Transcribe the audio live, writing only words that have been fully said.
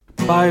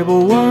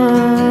Bible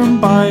Worm,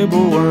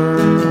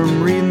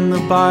 reading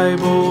the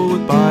Bible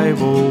with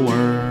Bible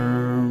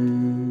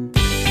Worm.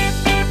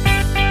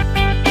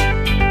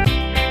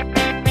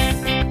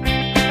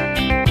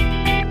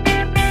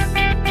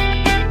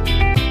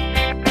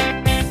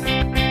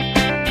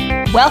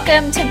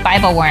 Welcome to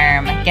Bible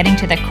Worm, getting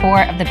to the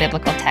core of the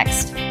biblical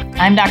text.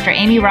 I'm Dr.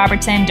 Amy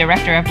Robertson,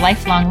 Director of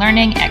Lifelong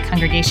Learning at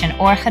Congregation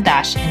Or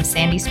Hadash in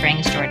Sandy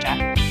Springs,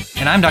 Georgia.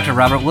 And I'm Dr.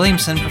 Robert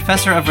Williamson,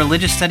 Professor of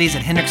Religious Studies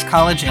at Hendrix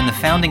College and the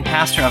founding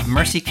pastor of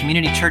Mercy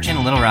Community Church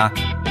in Little Rock.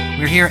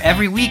 We're here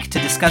every week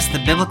to discuss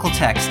the biblical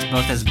text,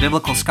 both as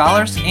biblical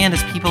scholars and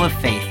as people of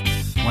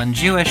faith, one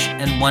Jewish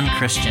and one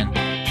Christian.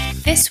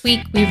 This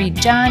week we read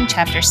John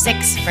chapter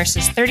 6,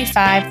 verses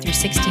 35 through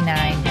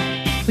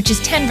 69, which is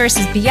 10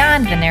 verses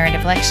beyond the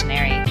narrative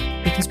lectionary,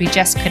 because we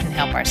just couldn't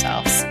help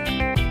ourselves.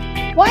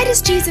 Why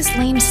does Jesus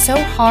lean so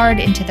hard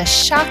into the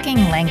shocking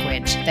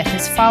language that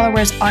his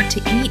followers ought to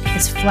eat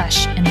his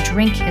flesh and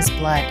drink his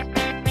blood?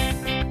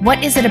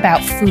 What is it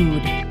about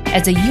food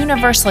as a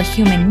universal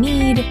human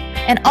need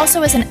and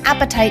also as an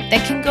appetite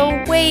that can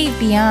go way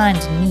beyond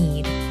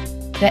need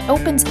that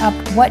opens up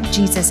what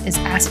Jesus is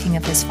asking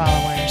of his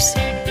followers?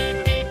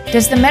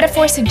 Does the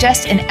metaphor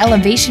suggest an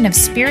elevation of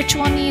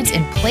spiritual needs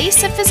in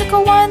place of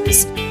physical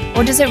ones,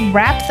 or does it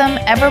wrap them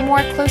ever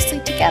more closely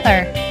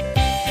together?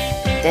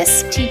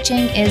 This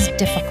teaching is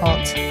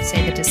difficult,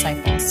 say the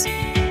disciples.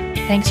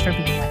 Thanks for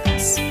being with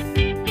us.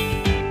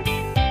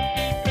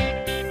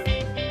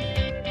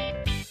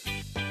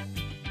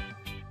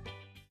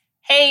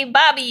 Hey,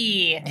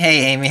 Bobby.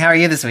 Hey, Amy, how are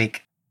you this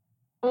week?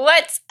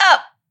 What's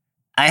up?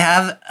 I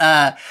have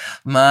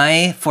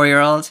my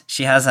 4-year-old.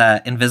 She has an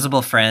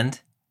invisible friend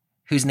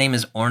whose name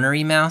is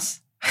Ornery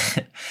Mouse.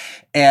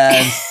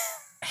 And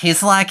he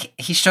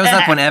shows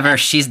up whenever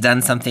she's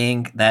done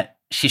something that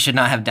she should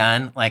not have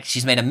done. Like,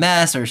 she's made a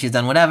mess or she's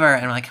done whatever.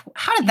 And I'm like,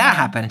 how did that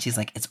happen? And she's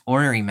like, it's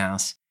Ornery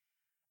Mouse.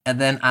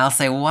 And then I'll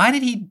say, why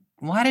did he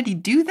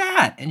do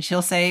that? And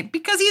she'll say,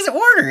 because he's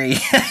ornery.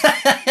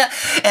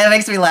 And it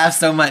makes me laugh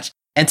so much.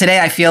 And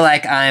today I feel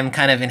like I'm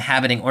kind of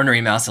inhabiting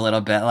Ornery Mouse a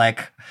little bit.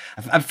 Like,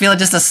 I feel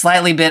just a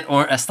slight bit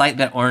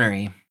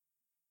ornery.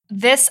 I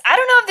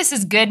don't know if this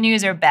is good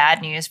news or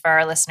bad news for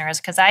our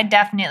listeners, because I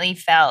definitely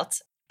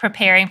felt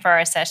preparing for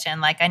our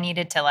session like I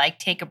needed to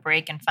take a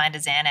break and find a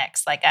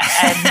Xanax.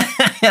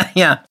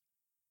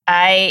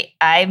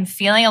 I'm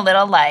feeling a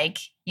little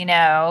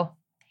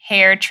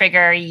hair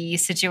trigger-y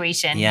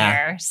situation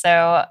here. So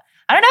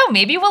I don't know,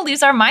 maybe we'll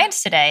lose our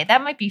minds today.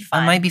 That might be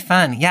fun. That might be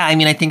fun. Yeah, I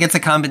mean, I think it's a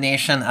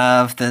combination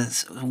of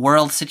the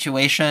world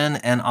situation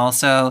and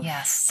also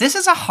this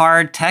is a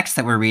hard text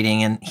that we're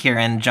reading here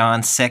in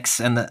John 6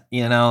 and the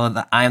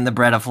I am the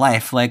bread of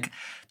life. Like,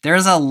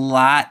 there's a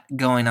lot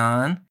going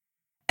on.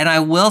 And I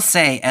will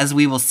say, as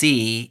we will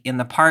see in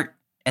the part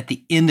at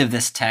the end of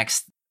this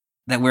text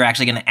that we're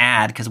actually going to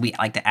add, because we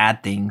like to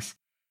add things,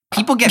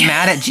 people get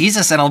mad at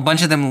Jesus and a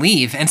bunch of them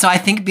leave. And so I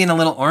think being a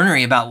little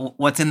ornery about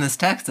what's in this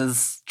text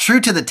is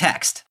true to the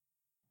text.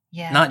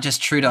 Yeah. Not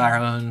just true to our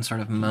own sort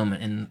of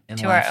moment in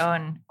to life. Our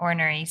own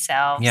ornery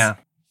selves. Yeah.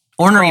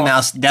 Ornery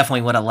Mouse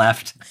definitely would have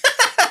left.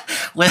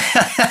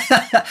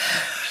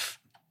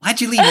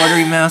 Why'd you leave,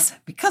 Ornery Mouse?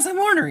 Because I'm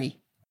ornery.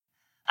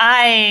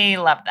 I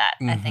love that.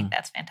 Mm-hmm. I think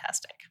that's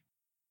fantastic.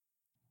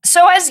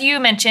 So as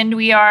you mentioned,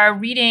 we are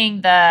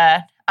reading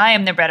the I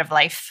am the bread of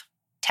life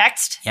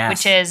text,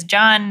 which is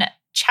John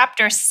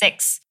chapter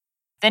 6.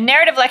 The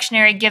narrative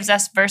lectionary gives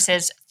us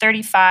verses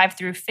 35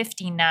 through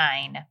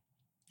 59.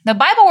 The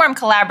Bible Worm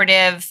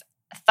Collaborative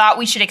thought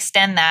we should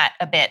extend that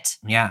a bit.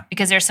 Yeah.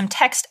 Because there's some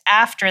text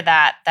after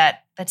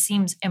that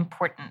seems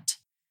important.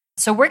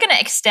 So we're going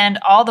to extend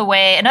all the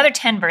way another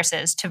 10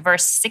 verses to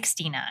verse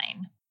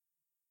 69.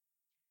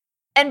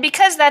 And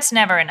because that's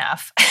never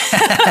enough,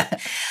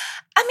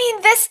 I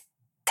mean,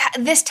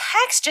 this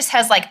text just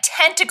has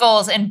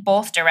tentacles in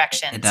both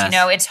directions. It does.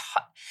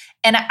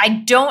 And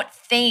I don't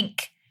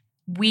think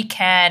we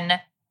can,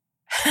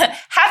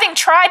 having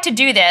tried to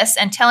do this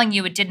and telling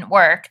you it didn't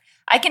work,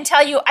 I can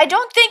tell you, I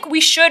don't think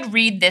we should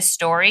read this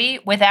story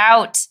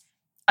without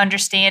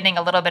understanding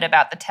a little bit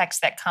about the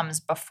text that comes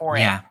before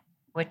it,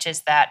 which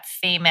is that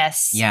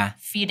famous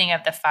feeding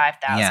of the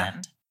 5,000. Yeah.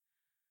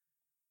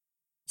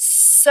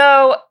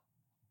 So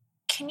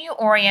can you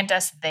orient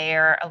us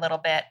there a little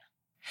bit?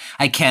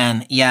 I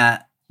can.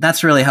 Yeah,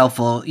 that's really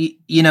helpful.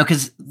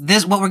 Because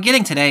what we're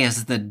getting today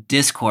is the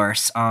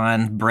discourse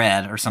on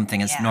bread, or something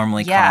it's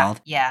normally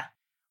called. Yeah.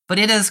 But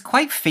it is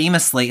quite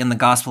famously in the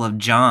Gospel of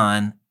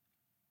John,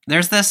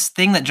 there's this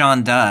thing that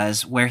John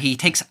does where he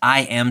takes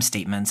I am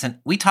statements. And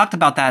we talked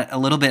about that a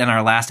little bit in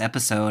our last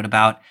episode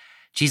about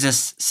she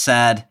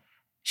said,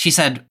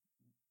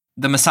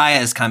 the Messiah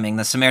is coming,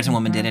 the Samaritan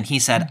woman did, and he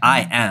said,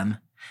 I am.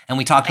 And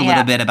we talked a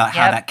little bit about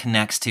how that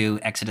connects to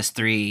Exodus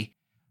 3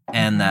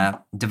 and the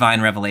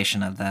divine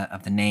revelation of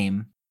the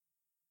name.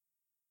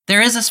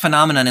 There is this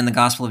phenomenon in the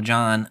Gospel of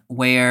John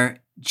where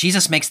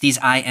Jesus makes these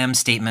I am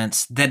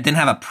statements that then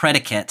have a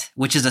predicate,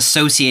 which is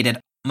associated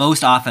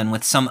most often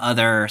with some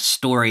other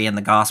story in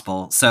the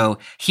gospel. So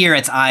here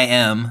it's I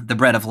am, the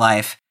bread of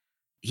life.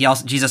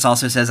 Jesus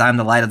also says, I'm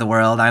the light of the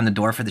world. I'm the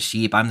door for the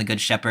sheep. I'm the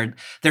good shepherd.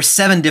 There's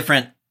 7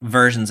 different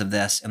versions of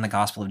this in the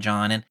Gospel of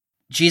John. And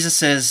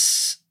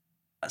Jesus'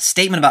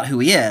 statement about who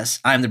he is,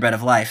 I'm the bread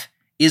of life,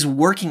 is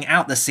working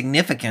out the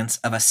significance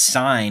of a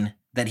sign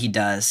that he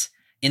does.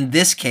 In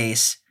this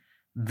case,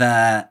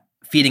 the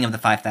feeding of the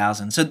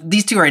 5,000. So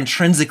these two are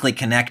intrinsically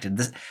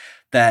connected.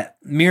 The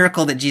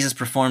miracle that Jesus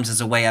performs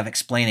is a way of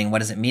explaining what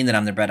does it mean that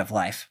I'm the bread of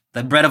life.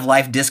 The bread of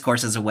life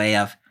discourse is a way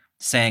of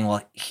saying,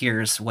 well,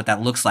 here's what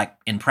that looks like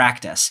in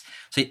practice.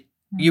 So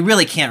you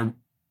really can't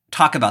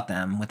talk about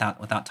them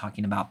without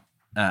talking about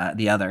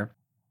the other.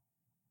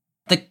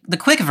 The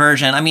quick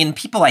version, I mean,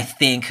 people I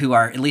think who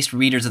are at least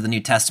readers of the New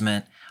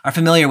Testament are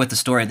familiar with the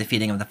story of the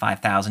feeding of the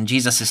 5,000.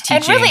 Jesus is teaching.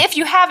 And really, if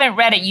you haven't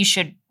read it, you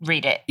should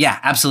read it. Yeah,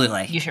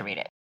 absolutely. You should read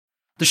it.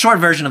 The short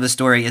version of the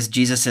story is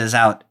Jesus is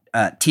out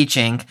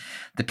teaching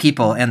the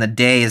people, and the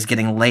day is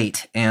getting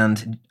late.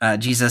 And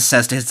Jesus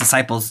says to his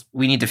disciples,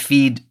 we need to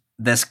feed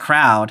this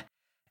crowd.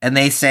 And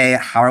they say,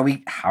 how are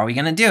we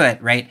going to do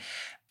it, right?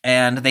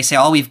 And they say,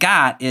 all we've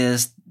got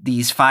is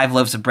these 5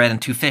 loaves of bread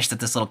and 2 fish that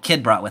this little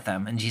kid brought with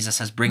him. And Jesus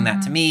says, bring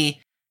that to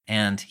me.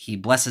 And he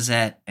blesses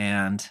it.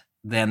 And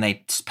then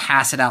they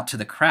pass it out to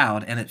the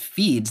crowd, and it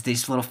feeds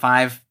these little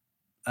 5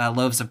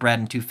 loaves of bread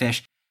and 2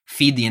 fish,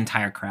 feed the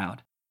entire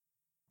crowd.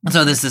 And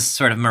so there's this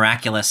sort of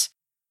miraculous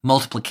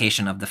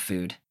multiplication of the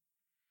food.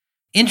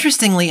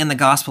 Interestingly, in the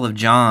Gospel of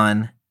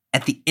John,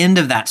 at the end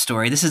of that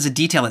story, this is a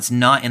detail that's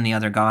not in the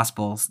other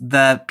Gospels,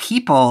 the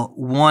people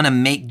want to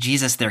make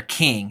Jesus their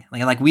king.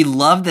 Like we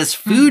love this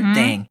food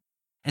thing,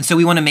 and so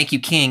we want to make you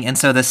king. And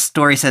so the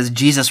story says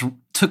Jesus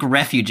took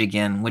refuge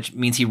again, which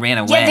means he ran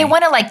away. Yeah, they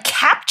want to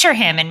capture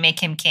him and make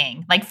him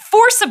king,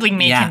 forcibly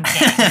make him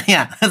king.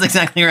 Yeah, that's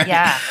exactly right.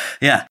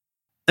 Yeah.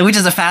 Which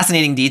is a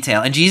fascinating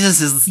detail. And Jesus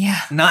is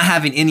not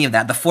having any of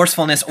that, the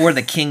forcefulness or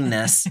the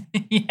kingness.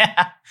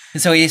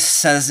 And so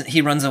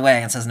he runs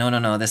away and says,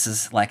 no, this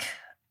is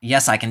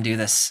yes, I can do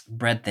this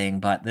bread thing,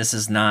 but this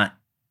is not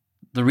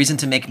the reason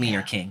to make me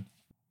your king.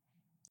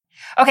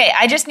 Okay,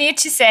 I just need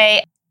to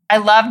say, I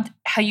loved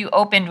how you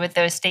opened with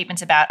those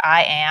statements about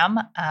I am,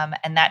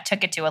 and that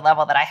took it to a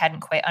level that I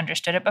hadn't quite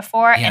understood it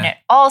before. Yeah. And it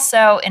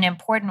also, in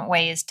important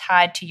ways,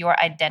 tied to your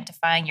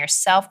identifying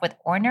yourself with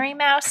Ornery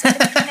Mouse at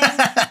the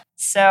beginning.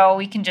 So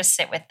we can just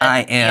sit with the I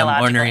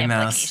am Ornery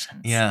Mouse.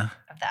 Of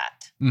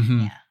that. Mm-hmm.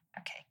 Yeah.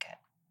 Okay,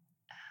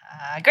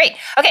 good. Great.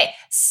 Okay,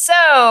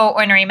 so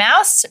Ornery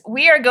Mouse,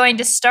 we are going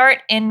to start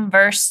in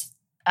verse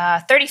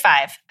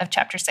 35 of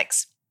chapter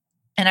 6.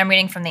 And I'm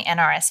reading from the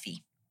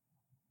NRSV.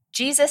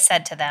 Jesus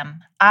said to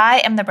them, I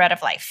am the bread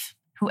of life.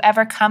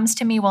 Whoever comes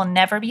to me will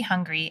never be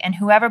hungry, and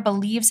whoever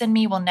believes in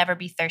me will never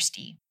be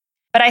thirsty.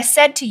 But I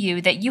said to you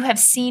that you have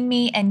seen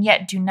me and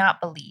yet do not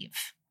believe.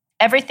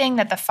 Everything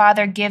that the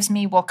Father gives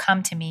me will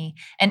come to me,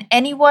 and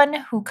anyone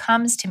who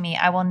comes to me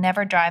I will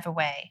never drive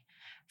away.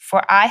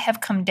 For I have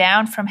come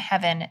down from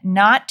heaven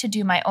not to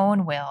do my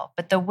own will,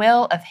 but the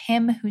will of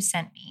him who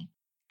sent me.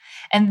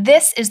 And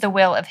this is the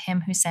will of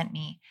him who sent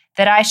me,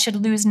 that I should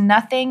lose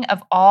nothing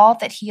of all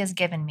that he has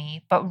given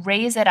me, but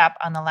raise it up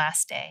on the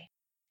last day.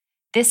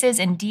 This is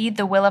indeed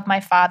the will of my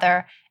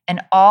Father,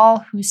 and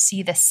all who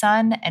see the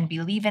Son and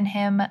believe in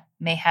him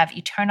may have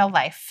eternal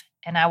life,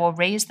 and I will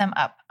raise them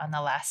up on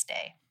the last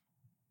day.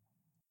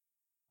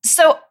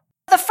 So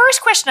the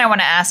first question I want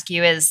to ask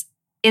you is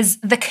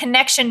the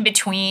connection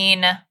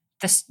between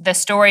the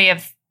story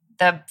of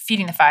the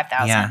feeding the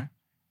 5,000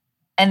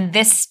 and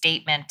this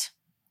statement,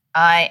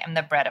 I am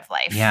the bread of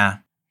life. Yeah.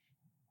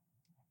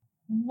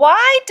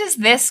 Why does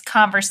this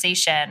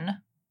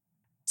conversation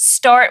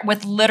start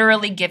with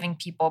literally giving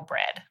people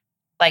bread,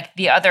 like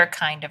the other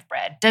kind of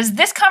bread? Does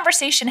this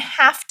conversation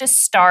have to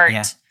start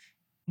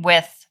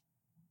with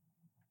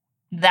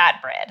that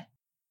bread?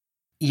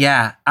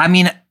 Yeah, I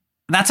mean,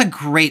 that's a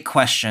great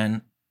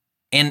question.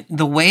 And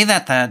the way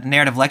that the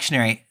narrative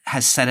lectionary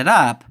has set it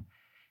up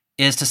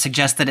is to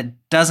suggest that it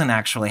doesn't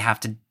actually have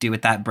to do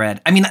with that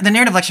bread. I mean, the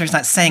narrative lectionary is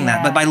not saying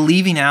that, but by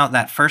leaving out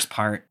that first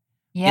part,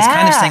 it's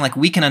kind of saying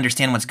we can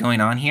understand what's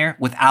going on here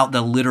without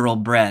the literal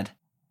bread.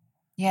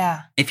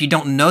 Yeah. If you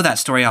don't know that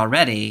story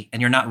already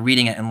and you're not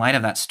reading it in light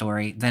of that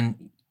story,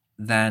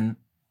 then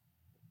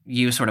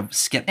you sort of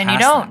skip past it. Then you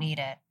don't need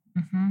it.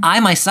 Mm-hmm. I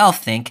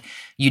myself think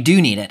you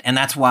do need it. And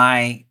that's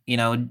why,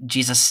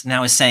 Jesus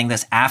now is saying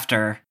this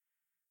after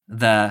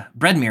the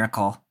bread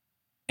miracle.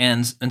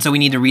 And so we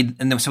need to read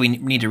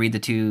the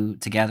two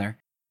together.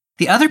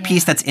 The other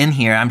piece that's in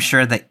here, I'm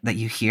sure that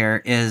you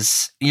hear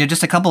is,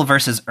 just a couple of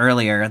verses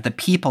earlier, the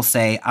people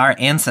say, our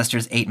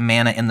ancestors ate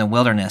manna in the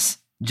wilderness,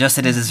 just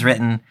as it is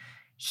written,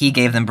 he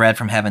gave them bread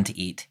from heaven to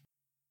eat.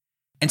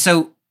 And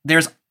so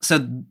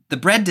the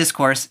bread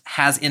discourse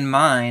has in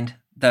mind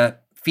the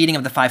feeding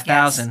of the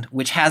 5,000,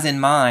 which has in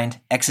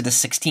mind Exodus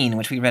 16,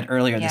 which we read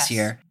earlier this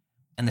year,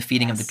 and the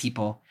feeding of the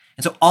people.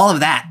 And so all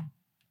of that,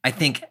 I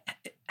think,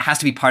 has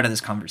to be part of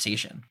this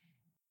conversation.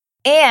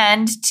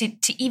 And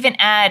to even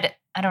add,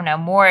 I don't know,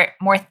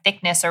 more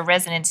thickness or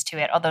resonance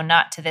to it, although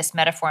not to this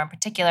metaphor in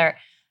particular,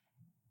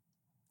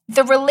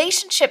 the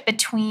relationship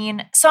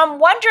between, so I'm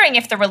wondering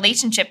if the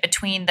relationship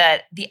between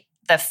the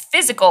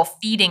physical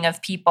feeding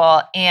of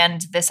people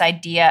and this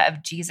idea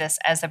of Jesus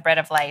as the bread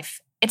of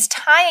life, it's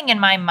tying in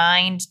my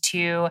mind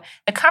to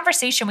the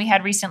conversation we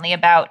had recently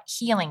about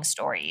healing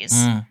stories.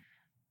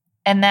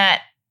 And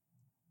that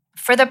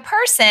for the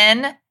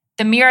person,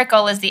 the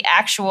miracle is the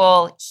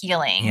actual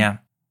healing. Yeah.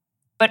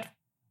 But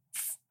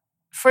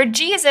for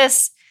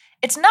Jesus,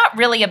 it's not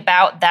really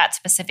about that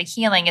specific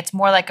healing. It's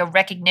more like a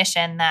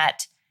recognition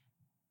that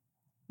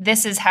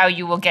this is how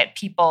you will get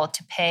people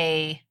to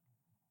pay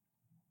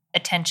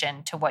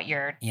attention to what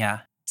you're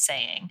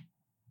saying.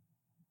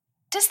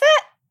 Does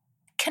that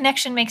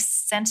connection make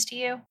sense to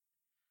you?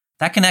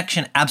 That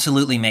connection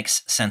absolutely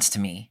makes sense to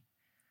me.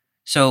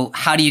 So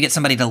how do you get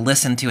somebody to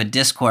listen to a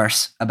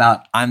discourse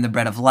about I'm the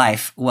bread of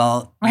life?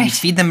 Well, you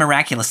feed them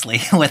miraculously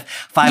with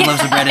 5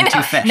 loaves of bread and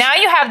 2 fish. Now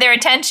you have their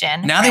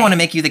attention. Now they want to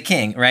make you the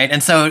king, right?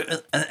 And so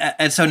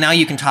now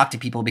you can talk to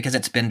people because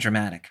it's been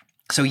dramatic.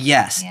 So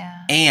yes,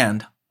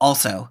 and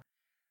also,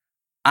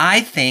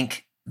 I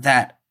think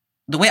that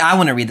the way I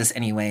want to read this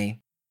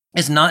anyway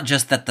is not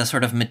just that the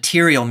sort of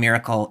material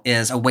miracle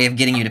is a way of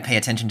getting you to pay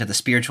attention to the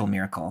spiritual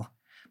miracle,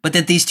 but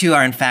that these two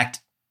are in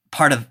fact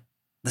part of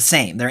the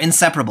same. They're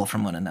inseparable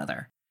from one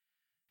another.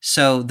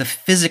 So the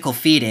physical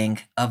feeding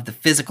of the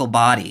physical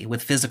body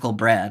with physical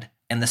bread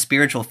and the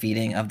spiritual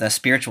feeding of the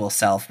spiritual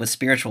self with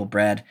spiritual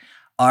bread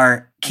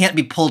can't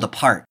be pulled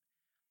apart.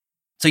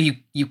 So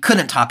you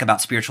couldn't talk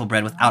about spiritual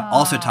bread without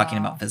also talking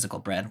about physical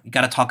bread. You've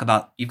got to talk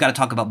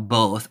about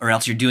both, or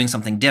else you're doing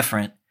something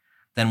different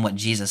than what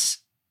Jesus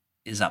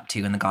is up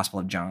to in the Gospel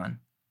of John,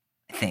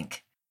 I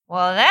think.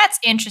 Well, that's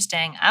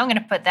interesting. I'm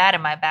going to put that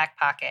in my back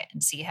pocket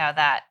and see how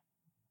that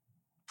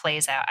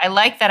plays out. I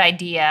like that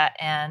idea,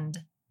 and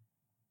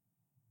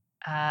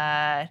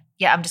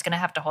I'm just going to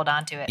have to hold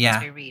on to it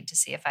as we read to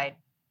see if I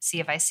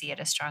see it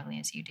as strongly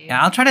as you do.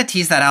 Yeah, I'll try to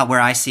tease that out where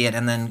I see it,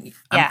 and then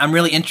I'm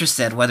really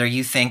interested whether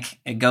you think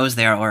it goes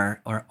there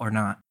or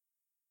not.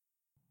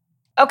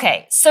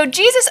 Okay, so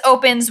Jesus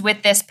opens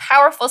with this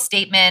powerful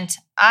statement,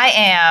 I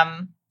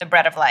am the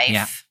bread of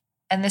life,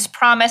 and this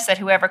promise that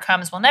whoever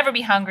comes will never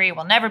be hungry,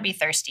 will never be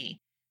thirsty,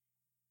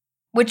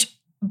 which,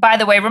 by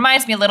the way,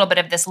 reminds me a little bit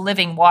of this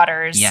living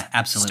waters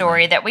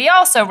story that we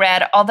also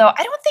read, although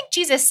I don't think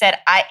Jesus said,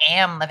 I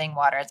am living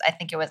waters. I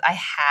think it was, I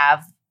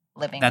have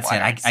living waters.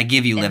 That's it. I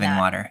give you living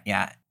water.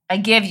 Yeah. I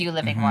give you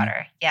living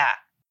water. Yeah.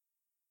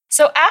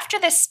 So after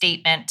this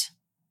statement,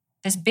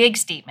 this big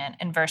statement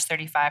in verse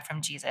 35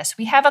 from Jesus,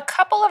 we have a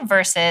couple of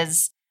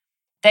verses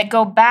that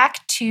go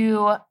back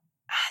to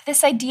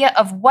this idea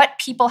of what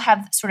people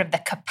have sort of the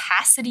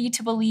capacity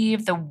to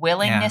believe, the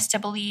willingness to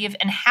believe,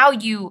 and how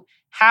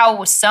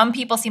some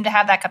people seem to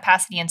have that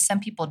capacity and some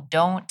people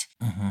don't.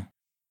 What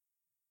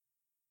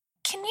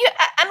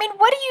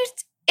do you,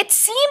 it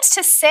seems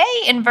to say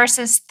in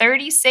verses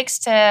 36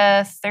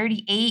 to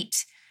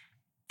 38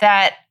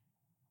 that,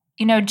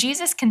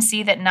 Jesus can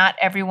see that not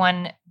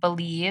everyone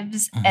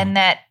believes and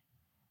that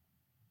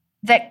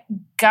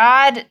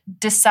God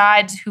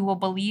decides who will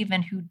believe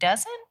and who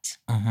doesn't.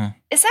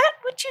 Is that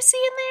what you see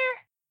in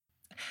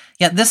there?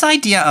 Yeah, this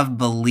idea of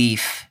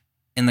belief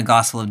in the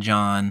Gospel of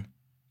John,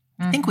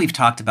 I think we've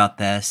talked about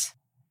this.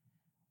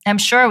 I'm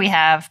sure we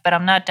have, but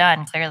I'm not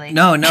done, clearly.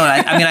 No.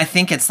 I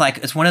think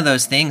it's one of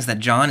those things that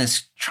John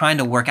is trying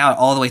to work out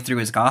all the way through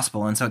his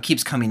gospel. And so it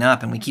keeps coming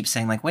up and we keep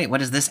saying wait, what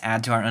does this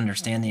add to our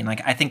understanding?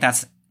 I think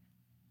that's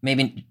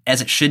maybe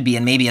as it should be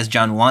and maybe as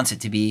John wants it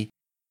to be.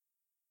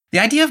 The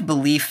idea of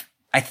belief,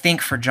 I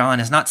think for John,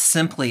 is not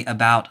simply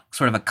about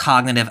sort of a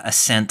cognitive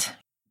assent,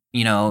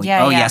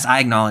 yes, I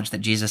acknowledge that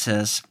Jesus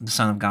is the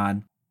Son of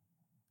God,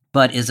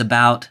 but is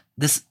about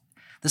this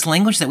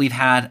language that we've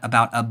had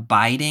about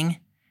abiding.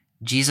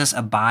 Jesus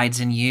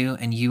abides in you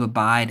and you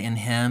abide in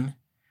him,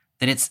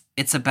 that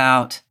it's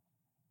about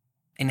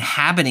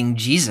inhabiting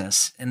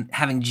Jesus and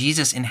having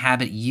Jesus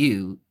inhabit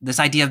you. This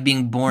idea of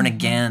being born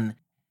again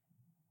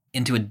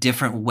into a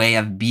different way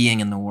of being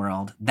in the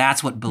world.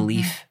 That's what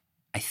belief,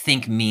 I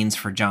think, means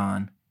for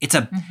John. It's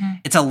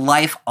a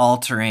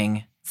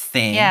life-altering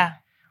thing,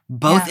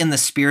 both in the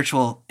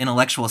spiritual,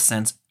 intellectual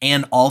sense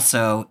and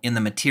also in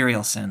the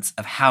material sense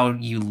of how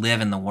you live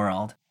in the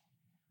world.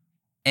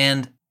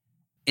 And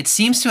it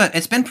seems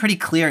it's been pretty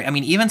clear,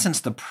 even since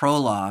the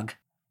prologue,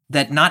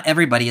 that not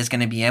everybody is going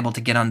to be able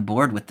to get on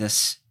board with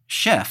this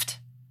shift.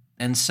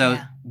 And so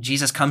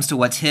Jesus comes to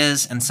what's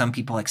his, and some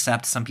people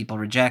accept, some people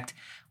reject.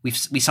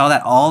 We saw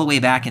that all the way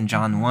back in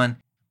John 1.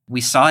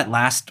 We saw it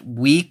last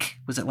week.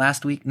 Was it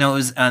last week? No, it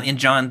was in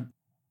John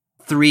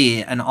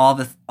 3, and all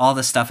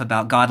the stuff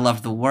about God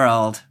loved the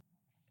world,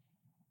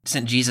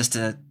 sent Jesus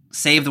to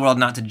save the world,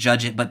 not to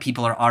judge it, but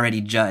people are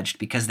already judged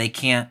because they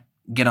can't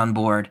get on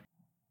board.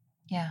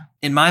 Yeah.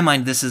 In my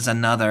mind, this is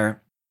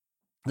another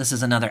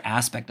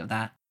aspect of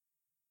that.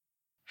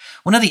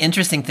 One of the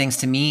interesting things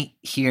to me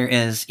here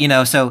is,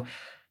 so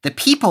the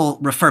people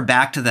refer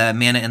back to the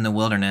manna in the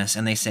wilderness,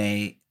 and they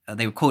say,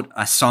 they quote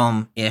a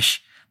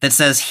psalm-ish that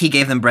says he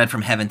gave them bread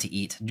from heaven to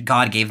eat.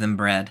 God gave them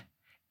bread.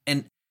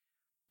 And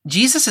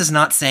Jesus is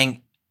not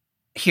saying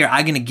here,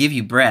 I'm going to give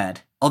you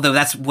bread. Although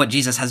that's what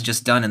Jesus has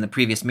just done in the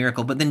previous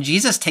miracle. But then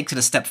Jesus takes it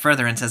a step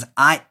further and says,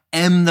 I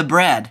am the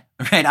bread,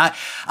 right?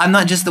 I'm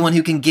not just the one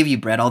who can give you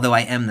bread, although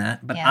I am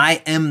that, but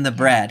I am the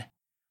bread.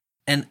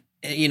 And,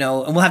 and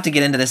we'll have to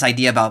get into this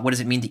idea about what does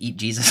it mean to eat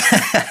Jesus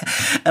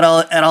at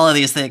all of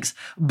these things.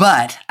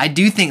 But I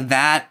do think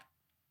that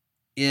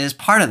is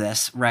part of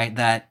this, right?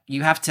 That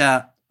you have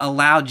to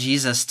allow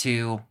Jesus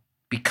to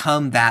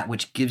become that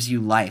which gives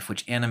you life,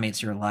 which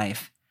animates your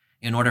life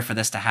in order for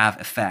this to have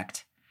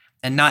effect.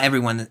 And not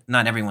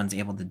everyone's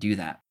able to do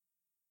that.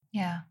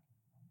 Yeah.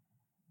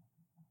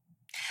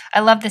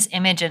 I love this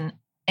image in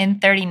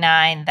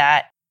 39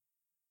 that,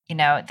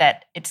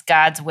 that it's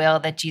God's will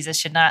that Jesus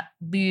should not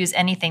lose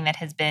anything that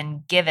has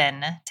been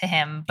given to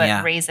him,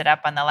 but raise it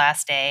up on the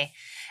last day.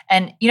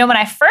 And, when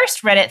I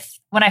first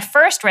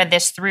read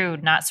this through,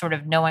 not sort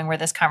of knowing where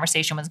this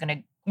conversation was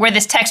where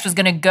this text was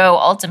going to go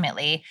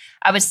ultimately,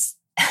 I was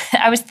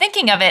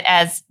thinking of it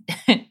as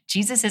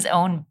Jesus'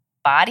 own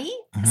body.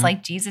 It's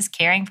like Jesus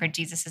caring for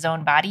Jesus'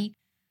 own body.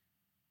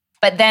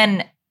 But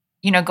then,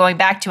 going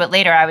back to it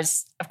later, I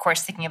was, of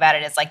course, thinking about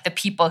it as like the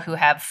people who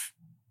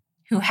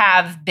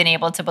have been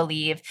able to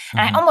believe.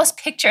 And I almost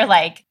picture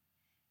like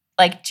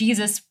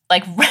Jesus,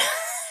 like,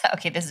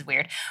 okay, this is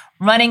weird,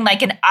 running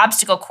like an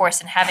obstacle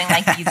course and having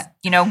like these,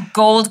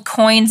 gold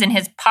coins in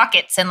his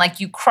pockets, and like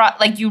you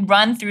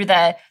run through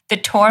the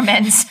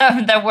torments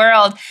of the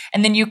world,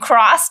 and then you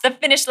cross the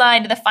finish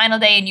line to the final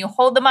day and you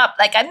hold them up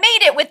like, I made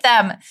it with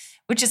them,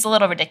 which is a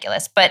little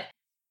ridiculous. But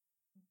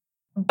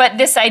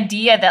this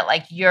idea that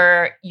like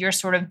you're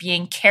sort of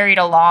being carried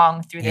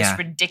along through this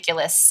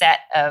ridiculous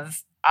set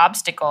of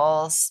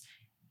obstacles,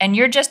 and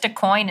you're just a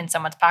coin in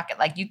someone's pocket.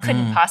 Like you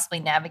couldn't possibly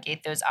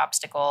navigate those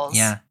obstacles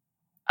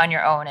on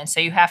your own. And so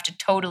you have to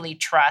totally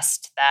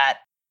trust that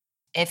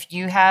if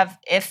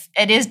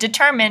it is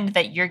determined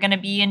that you're going to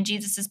be in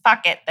Jesus's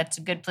pocket, that's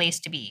a good place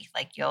to be.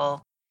 Like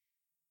you'll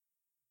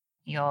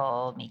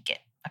make it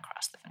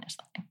across the finish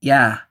line.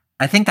 Yeah.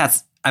 I think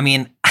that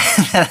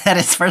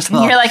is, first of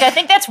all, you're like, I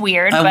think that's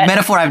weird. A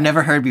metaphor I've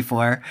never heard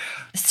before.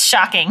 It's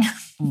shocking.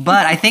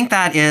 But I think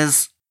that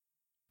is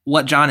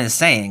what John is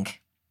saying,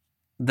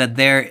 that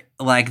there,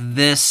 like,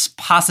 this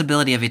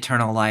possibility of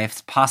eternal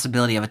life,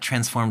 possibility of a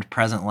transformed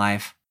present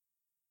life,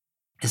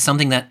 is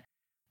something that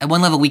at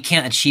one level we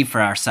can't achieve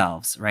for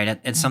ourselves, right?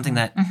 It's something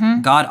that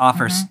God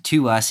offers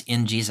to us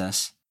in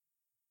Jesus.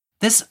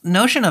 This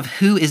notion of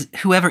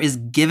whoever is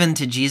given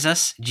to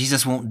Jesus,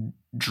 Jesus won't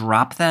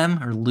drop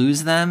them or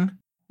lose them,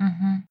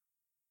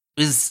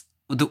 is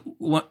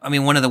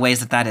one of the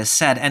ways that is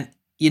said. And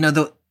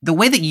the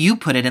way that you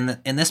put it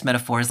in this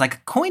metaphor is like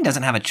a coin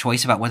doesn't have a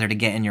choice about whether to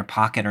get in your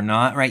pocket or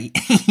not, right?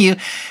 you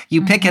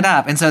pick it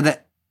up, and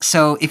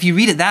so if you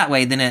read it that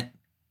way, then it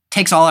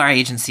takes all our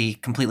agency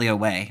completely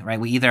away, right?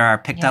 We either are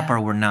picked up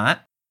or we're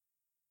not.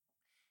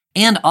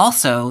 And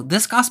also,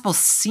 this gospel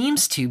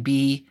seems to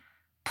be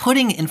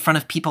putting in front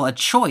of people a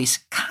choice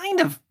kind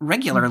of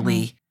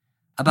regularly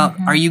about,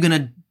 are you going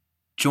to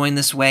join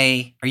this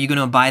way? Are you going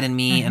to abide in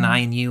me and I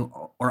in you,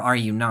 or are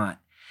you not?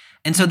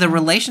 And so the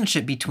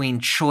relationship between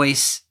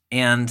choice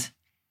and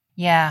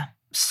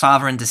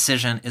sovereign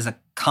decision is a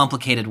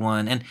complicated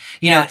one. And,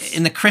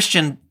 in the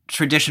Christian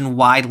tradition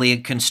widely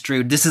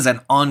construed, this is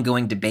an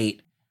ongoing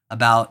debate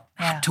about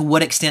to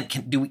what extent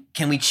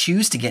can we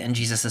choose to get in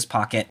Jesus's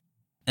pocket,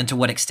 and to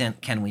what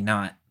extent can we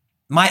not?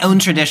 My own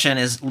tradition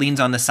leans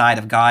on the side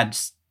of God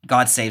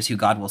saves who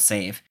God will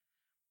save.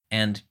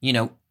 And,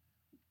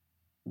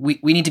 we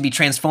need to be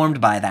transformed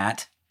by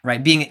that,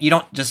 right? You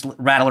don't just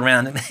rattle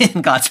around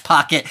in God's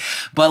pocket,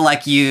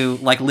 but you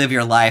live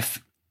your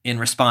life in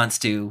response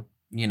to,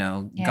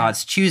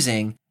 God's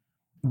choosing.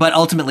 But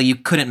ultimately, you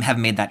couldn't have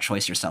made that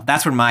choice yourself.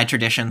 That's where my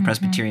tradition,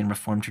 Presbyterian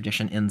Reformed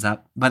tradition, ends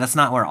up. But that's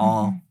not where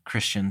all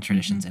Christian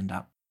traditions end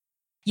up.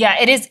 Yeah,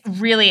 it is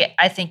really,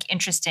 I think,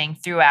 interesting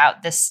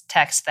throughout this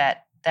text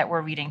that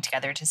we're reading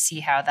together to see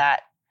how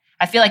that,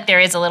 I feel like there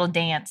is a little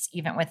dance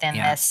even within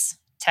this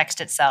text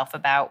itself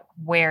about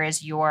where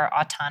is your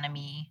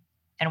autonomy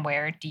and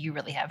where do you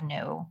really have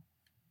no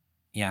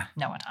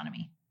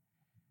autonomy.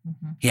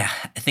 Yeah,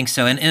 I think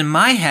so. And in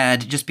my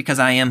head, just because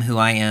I am who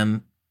I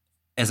am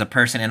as a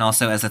person and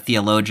also as a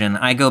theologian,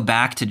 I go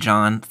back to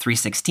John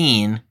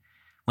 3:16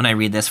 when I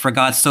read this. For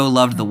God so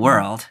loved the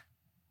world,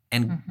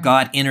 and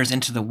God enters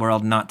into the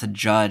world not to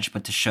judge,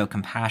 but to show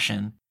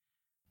compassion.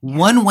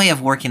 One way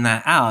of working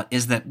that out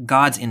is that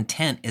God's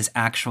intent is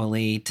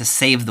actually to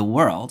save the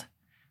world,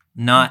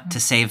 not to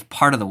save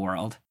part of the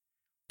world.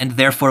 And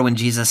therefore, when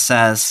Jesus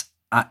says,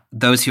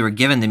 those who are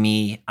given to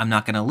me, I'm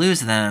not going to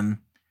lose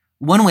them,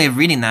 one way of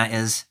reading that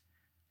is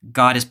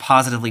God is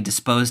positively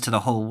disposed to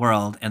the whole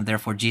world, and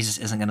therefore Jesus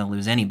isn't going to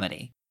lose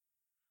anybody.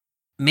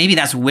 Maybe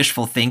that's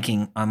wishful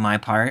thinking on my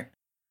part,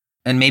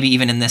 and maybe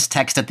even in this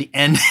text at the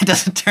end, it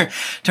doesn't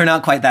turn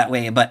out quite that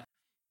way. But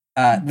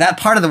that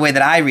part of the way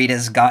that I read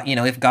is God.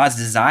 If God's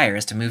desire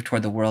is to move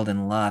toward the world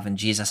in love, and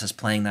Jesus is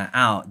playing that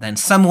out, then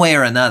some way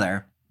or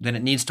another, then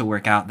it needs to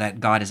work out that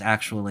God is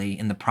actually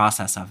in the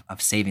process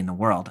of saving the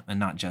world, and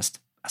not just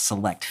a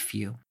select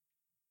few.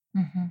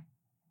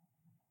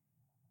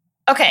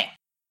 Okay.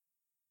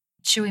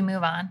 Should we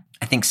move on?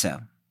 I think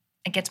so.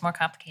 It gets more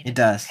complicated. It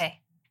does. Okay,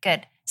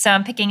 good. So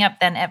I'm picking up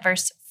then at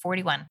verse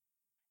 41.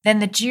 Then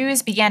the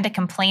Jews began to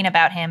complain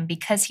about him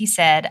because he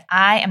said,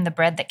 I am the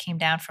bread that came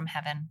down from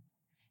heaven.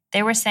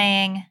 They were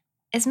saying,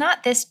 is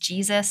not this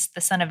Jesus,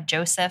 the son of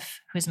Joseph,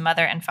 whose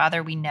mother and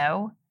father we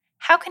know?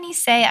 How can he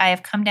say, I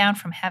have come down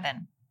from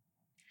heaven?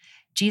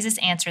 Jesus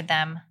answered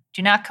them,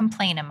 do not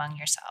complain among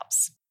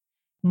yourselves.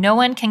 No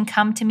one can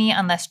come to me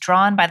unless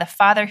drawn by the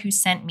Father who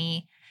sent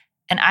me,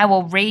 and I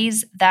will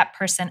raise that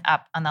person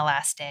up on the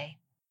last day.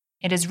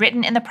 It is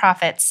written in the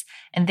prophets,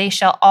 and they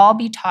shall all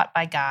be taught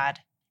by God.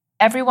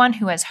 Everyone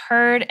who has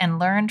heard and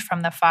learned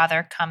from the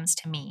Father comes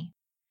to me.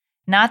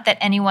 Not that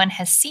anyone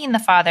has seen the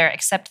Father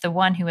except the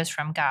one who is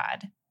from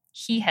God.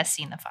 He has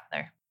seen the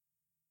Father.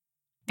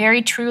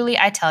 Very truly,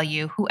 I tell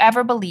you,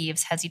 whoever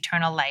believes has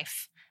eternal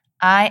life.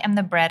 I am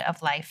the bread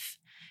of life.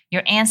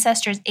 Your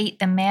ancestors ate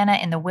the manna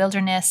in the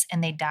wilderness,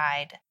 and they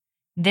died.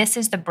 This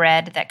is the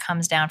bread that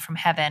comes down from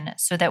heaven,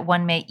 so that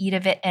one may eat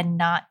of it and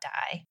not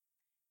die.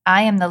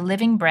 I am the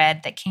living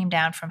bread that came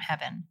down from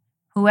heaven.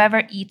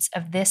 Whoever eats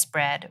of this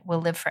bread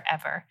will live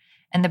forever,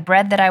 and the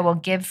bread that I will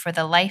give for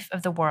the life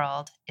of the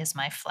world is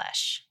my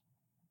flesh.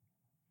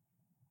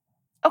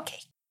 Okay.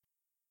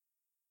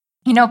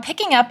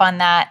 Picking up on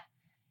that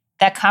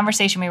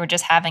conversation we were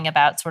just having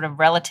about sort of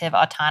relative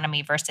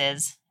autonomy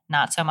versus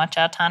not so much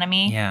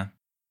autonomy. Yeah.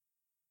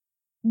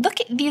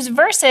 Look at these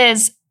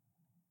verses,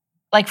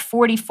 like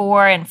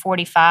 44 and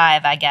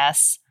 45, I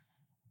guess.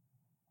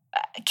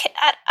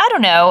 I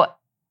don't know.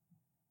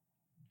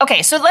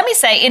 Okay, so let me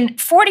say in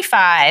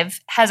 45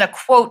 has a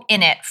quote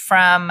in it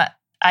from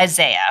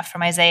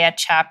Isaiah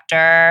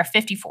chapter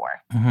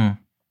 54,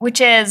 which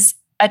is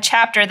a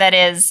chapter that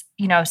is,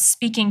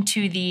 speaking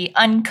to the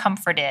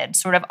uncomforted,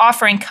 sort of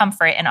offering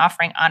comfort and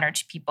offering honor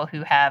to people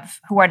who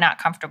are not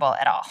comfortable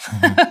at all.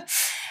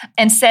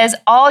 And says,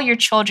 all your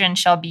children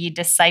shall be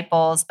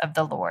disciples of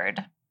the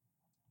Lord.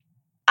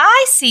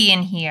 I see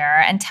in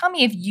here, and tell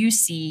me if you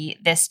see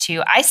this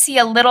too, I see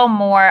a little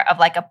more of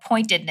like a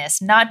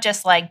pointedness, not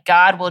just like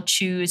God will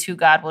choose who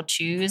God will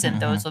choose,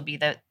 and those will be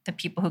the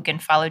people who can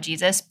follow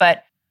Jesus,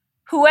 but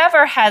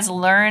whoever has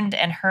learned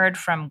and heard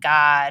from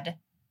God,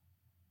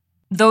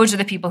 those are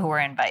the people who are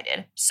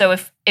invited. So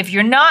if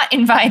you're not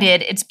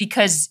invited, it's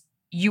because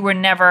you were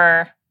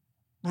never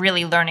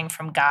really learning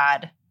from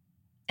God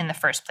in the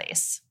first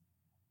place.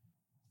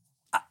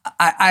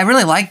 I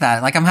really like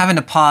that. Like I'm having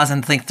to pause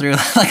and think through,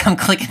 like I'm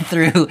clicking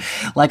through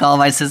like all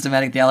my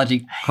systematic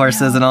theology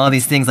courses and all of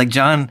these things. Like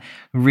John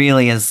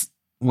really is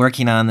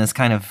working on this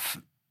kind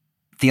of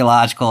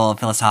theological,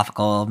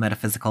 philosophical,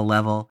 metaphysical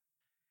level.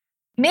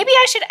 Maybe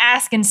I should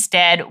ask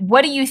instead,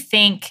 what do you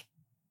think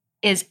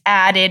is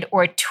added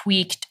or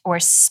tweaked or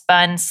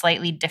spun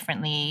slightly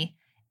differently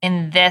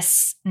in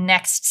this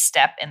next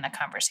step in the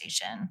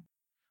conversation?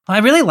 Well, I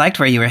really liked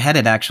where you were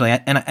headed, actually.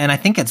 And I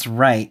think it's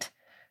right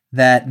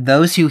that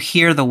those who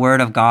hear the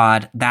word of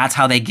God, that's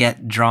how they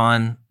get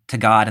drawn to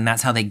God, and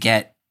that's how they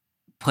get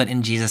put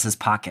in Jesus's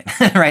pocket,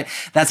 right?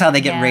 That's how they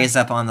get raised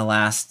up on the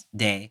last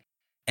day.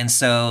 And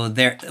so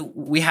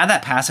we had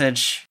that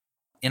passage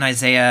in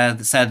Isaiah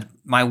that said,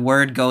 my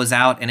word goes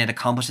out and it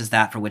accomplishes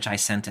that for which I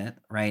sent it,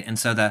 right? And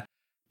so the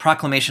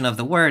proclamation of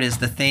the word is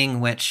the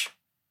thing which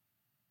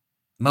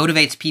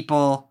motivates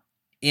people.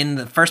 In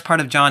the first part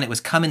of John, it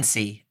was come and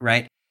see,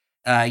 right?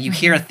 You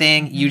hear a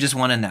thing, you just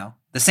want to know.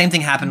 The same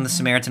thing happened with the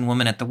Samaritan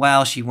woman at the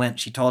well. She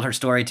told her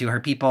story to her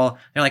people.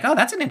 They're like, oh,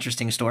 that's an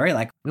interesting story.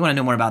 Like, we want to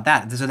know more about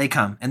that. So they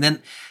come. And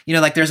then,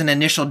 there's an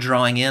initial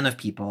drawing in of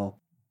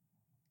people.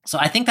 So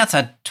I think that's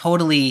I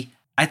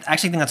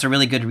actually think that's a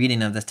really good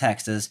reading of this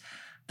text is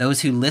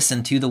those who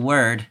listen to the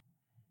word,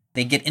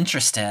 they get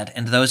interested.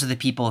 And those are the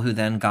people who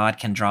then God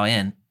can draw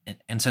in.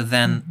 And so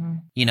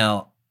then,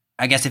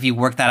 I guess if you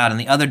work that out in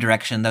the other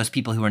direction, those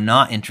people who are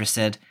not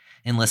interested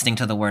in listening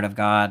to the word of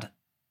God,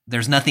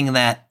 there's nothing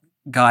that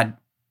God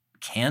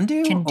can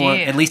do, or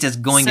at least is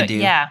going to do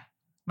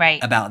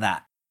about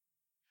that.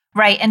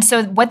 Right. And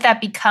so what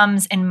that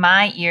becomes in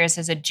my ears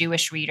as a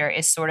Jewish reader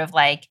is sort of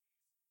like,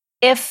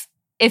 if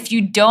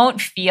you don't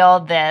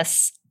feel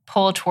this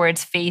pull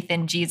towards faith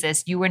in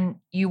Jesus, you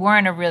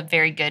weren't a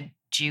very good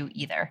Jew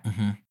either.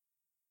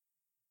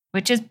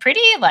 Which is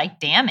pretty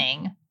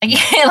damning.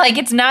 Like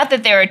it's not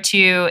that there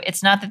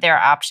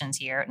are options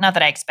here. Not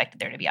that I expected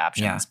there to be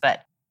options,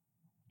 but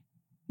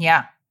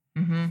yeah.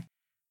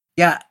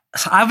 Yeah.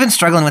 So I've been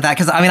struggling with that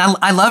because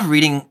I love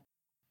reading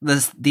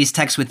these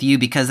texts with you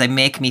because they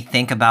make me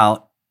think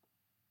about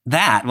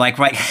that. Like,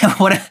 right,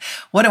 what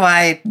do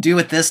I do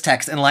with this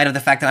text in light of the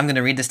fact that I'm going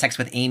to read this text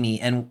with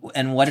Amy, and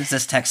what is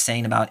this text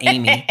saying about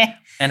Amy,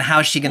 and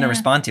how is she going to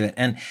respond to it?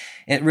 And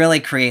it really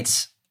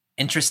creates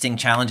interesting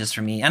challenges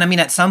for me. And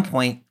at some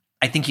point,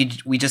 I think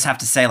we just have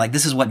to say, like,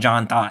 this is what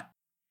John thought,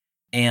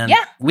 and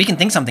we can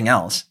think something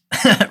else,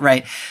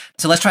 right?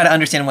 So let's try to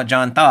understand what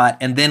John thought,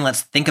 and then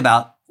let's think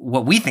about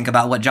what we think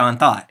about what John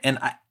thought. And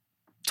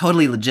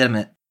totally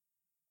legitimate.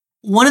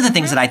 One of the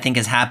things that I think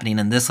is happening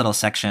in this little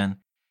section,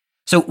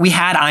 so we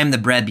had I'm the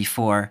bread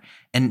before,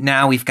 and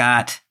now we've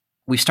got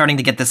we're starting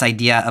to get this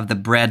idea of the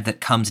bread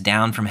that comes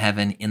down from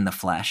heaven in the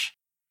flesh.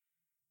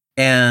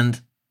 And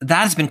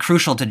that has been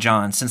crucial to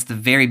John since the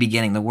very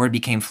beginning. The Word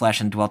became flesh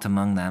and dwelt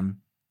among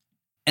them.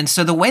 And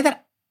so the way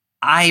that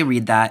I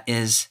read that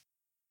is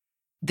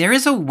there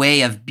is a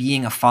way of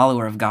being a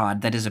follower of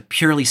God that is a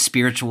purely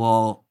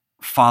spiritual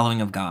following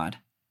of God.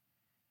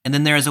 And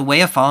then there is a way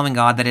of following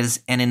God that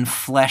is an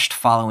enfleshed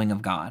following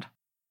of God.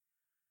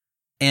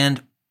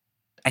 And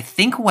I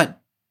think what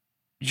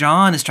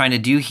John is trying to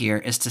do here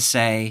is to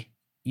say,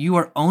 you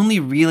are only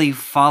really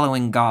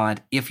following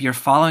God if your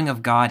following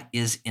of God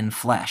is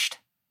enfleshed,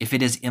 if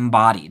it is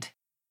embodied.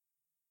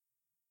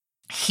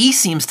 He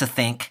seems to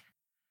think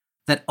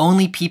that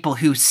only people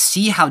who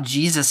see how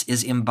Jesus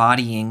is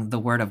embodying the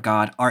Word of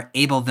God are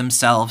able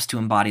themselves to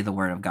embody the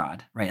Word of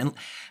God, right? And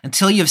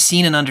until you have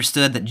seen and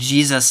understood that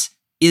Jesus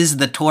is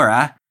the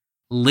Torah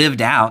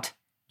lived out,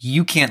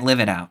 you can't live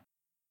it out.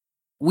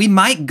 We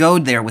might go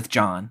there with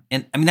John,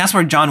 and I mean, that's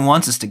where John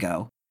wants us to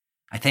go,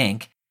 I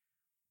think.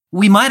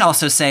 We might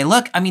also say,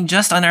 look, I mean,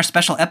 just on our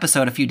special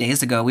episode a few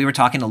days ago, we were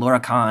talking to Laura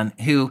Kahn,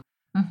 who,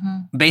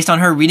 based on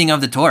her reading of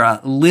the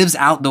Torah, lives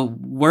out the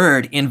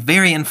Word in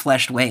very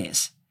enfleshed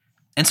ways.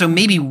 And so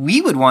maybe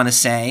we would want to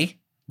say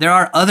there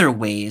are other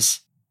ways.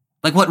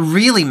 Like what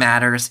really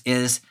matters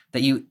is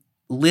that you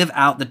live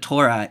out the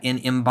Torah in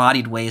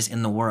embodied ways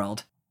in the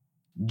world.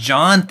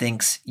 John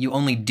thinks you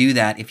only do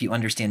that if you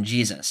understand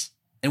Jesus.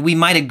 And we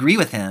might agree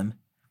with him,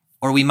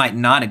 or we might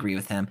not agree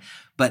with him,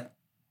 but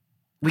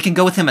we can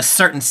go with him a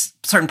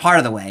certain part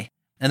of the way.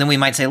 And then we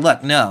might say,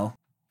 look, no,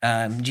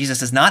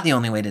 Jesus is not the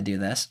only way to do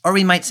this. Or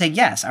we might say,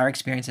 yes, our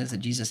experience is that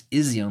Jesus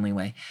is the only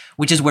way,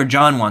 which is where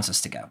John wants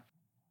us to go.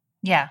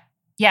 Yeah.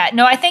 Yeah.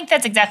 No, I think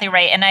that's exactly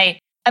right. And I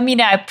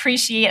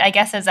appreciate, I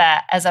guess, as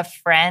a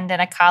friend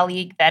and a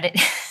colleague that it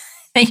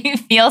that you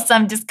feel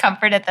some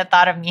discomfort at the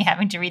thought of me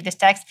having to read this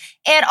text.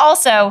 And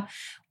also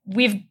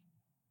we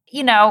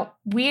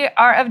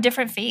are of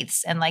different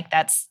faiths, and like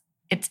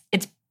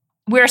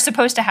we're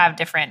supposed to have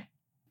different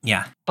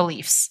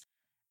beliefs.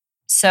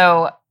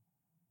 So,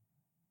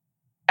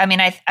 I mean,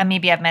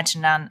 maybe I've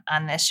mentioned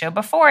on this show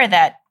before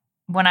that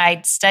when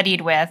I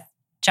studied with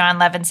John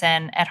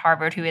Levinson at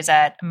Harvard, who is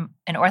an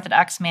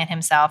Orthodox man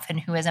himself and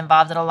who is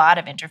involved in a lot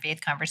of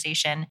interfaith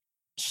conversation,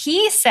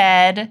 he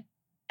said,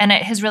 and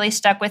it has really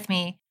stuck with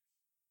me,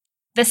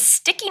 the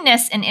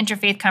stickiness in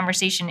interfaith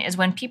conversation is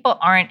when people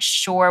aren't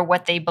sure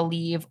what they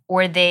believe,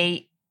 or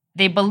they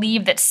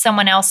believe that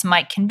someone else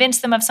might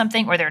convince them of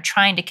something, or they're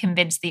trying to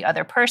convince the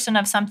other person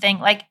of something.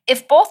 Like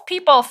if both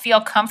people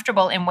feel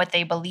comfortable in what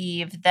they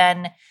believe,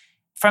 then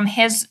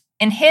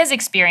in his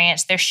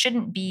experience, there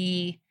shouldn't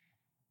be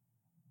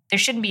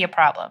a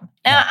problem.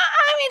 Now,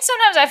 I mean,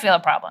 sometimes I feel a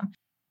problem,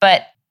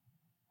 but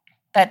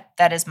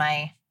that is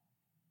my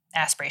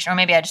aspiration. Or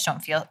maybe I just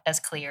don't feel as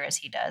clear as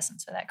he does, and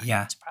so that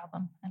creates a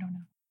problem. I don't know.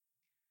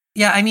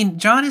 Yeah, I mean,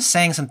 John is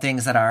saying some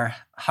things that are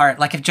hard.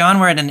 Like if John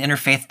were in an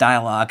interfaith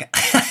dialogue,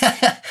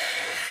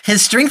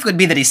 his strength would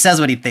be that he says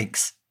what he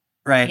thinks,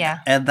 right? Yeah.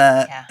 And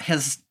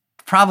his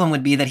problem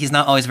would be that he's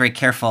not always very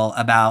careful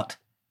about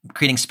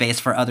creating space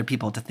for other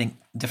people to think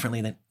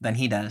differently than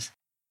he does.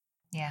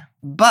 Yeah.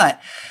 But,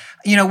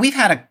 we've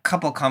had a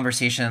couple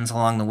conversations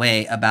along the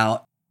way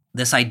about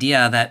this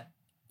idea that,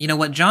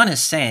 what John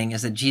is saying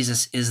is that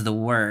Jesus is the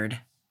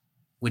Word,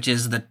 which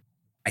is the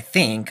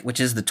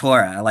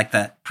Torah, like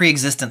the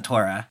pre-existent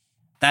Torah.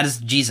 That is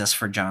Jesus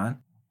for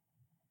John.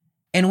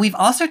 And we've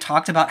also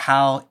talked about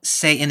how,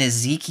 say, in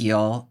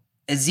Ezekiel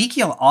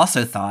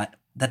also thought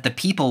that the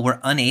people were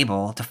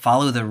unable to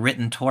follow the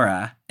written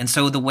Torah. And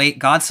so the way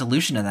God's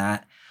solution to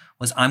that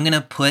was, I'm going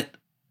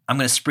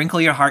to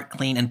sprinkle your heart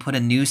clean and put a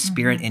new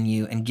spirit in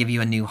you and give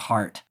you a new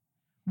heart.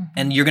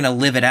 And you're going to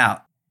live it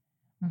out.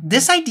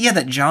 This idea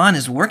that John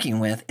is working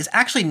with is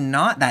actually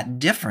not that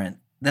different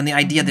than the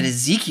idea that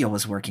Ezekiel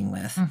was working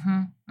with.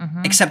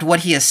 Except what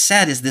he has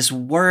said is this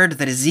word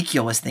that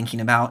Ezekiel was thinking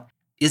about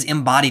is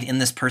embodied in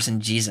this person,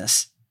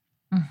 Jesus.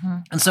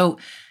 And so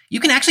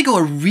you can actually go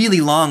a really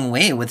long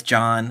way with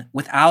John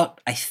without,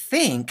 I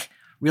think,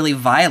 really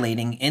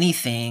violating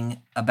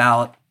anything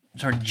about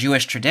sort of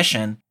Jewish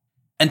tradition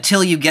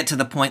until you get to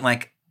the point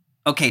like,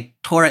 okay,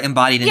 Torah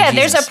embodied in Jesus. Yeah,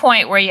 there's a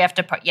point where you have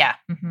to put, Yeah.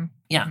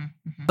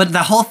 But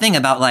the whole thing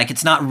about like,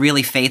 it's not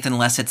really faith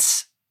unless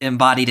it's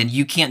embodied and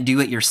you can't do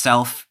it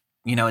yourself.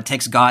 It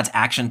takes God's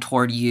action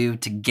toward you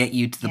to get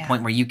you to the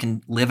point where you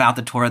can live out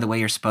the Torah the way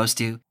you're supposed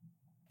to.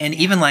 And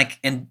even like,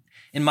 in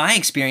my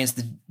experience,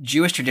 the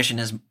Jewish tradition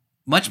is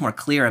much more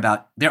clear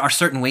about there are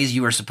certain ways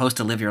you are supposed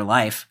to live your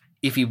life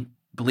if you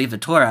believe the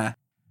Torah.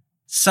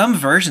 Some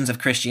versions of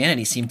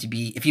Christianity seem to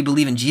be, if you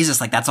believe in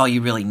Jesus, like that's all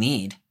you really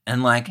need.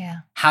 And like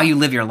how you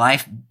live your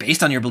life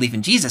based on your belief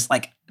in Jesus,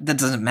 like that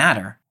doesn't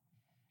matter.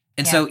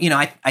 And so,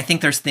 I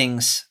think there's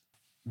things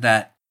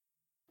that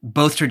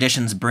both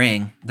traditions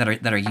bring that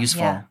are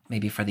useful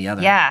maybe for the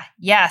other. Yeah.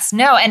 Yes.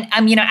 No. And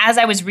as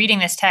I was reading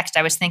this text,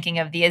 I was thinking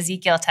of the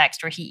Ezekiel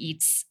text where he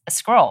eats a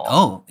scroll.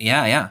 Oh,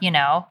 yeah.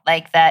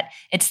 Like that.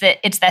 It's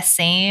that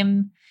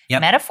same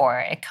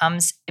metaphor. It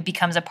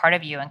becomes a part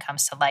of you and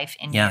comes to life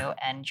in you,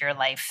 and your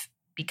life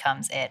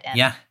becomes it. And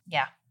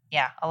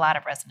Yeah. a lot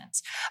of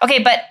resonance.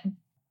 Okay, but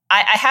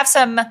I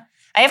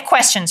have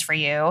questions for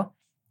you.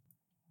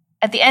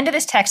 At the end of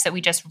this text that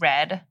we just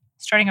read,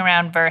 starting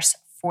around verse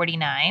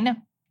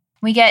 49,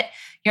 we get,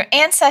 your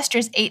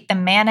ancestors ate the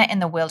manna in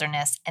the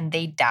wilderness and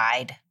they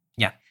died.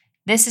 Yeah.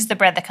 This is the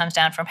bread that comes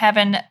down from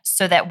heaven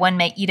so that one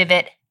may eat of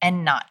it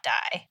and not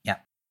die. Yeah.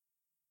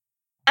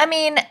 I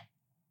mean,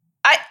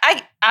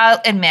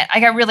 I'll admit, I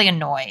got really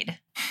annoyed.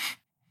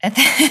 Like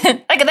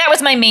that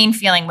was my main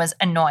feeling, was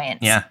annoyance.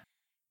 Yeah.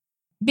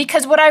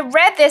 Because what I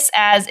read this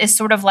as is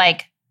sort of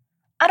like,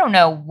 I don't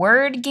know,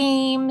 word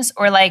games,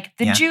 or like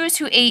the Jews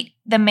who ate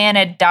the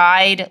manna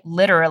died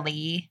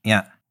literally.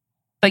 Yeah.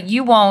 But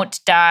you won't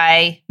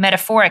die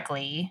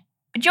metaphorically,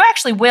 but you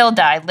actually will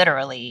die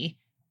literally.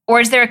 Or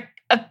is there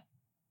a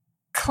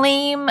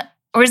claim,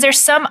 or is there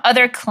some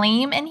other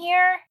claim in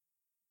here?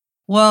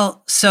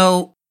 Well,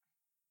 so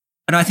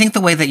I think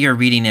the way that you're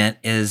reading it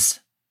is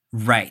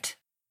right.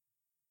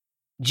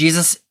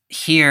 Jesus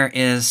here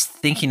is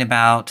thinking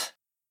about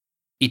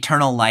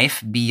eternal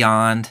life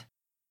beyond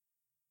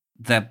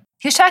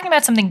He's talking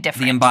about something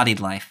different. The embodied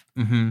life.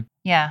 Mm-hmm.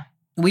 Yeah.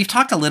 We've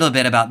talked a little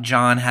bit about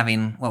John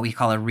having what we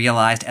call a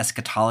realized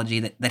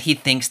eschatology, that he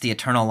thinks the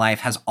eternal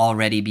life has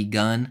already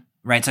begun,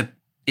 right? So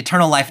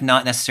eternal life,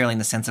 not necessarily in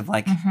the sense of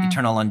like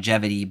eternal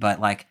longevity, but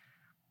like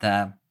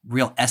the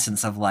real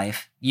essence of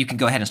life. You can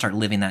go ahead and start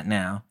living that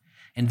now.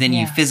 And then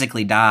you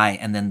physically die,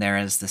 and then there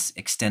is this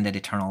extended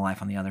eternal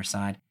life on the other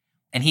side.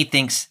 And he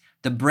thinks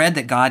the bread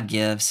that God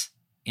gives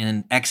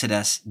in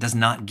Exodus does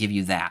not give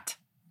you that.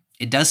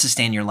 It does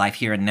sustain your life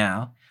here and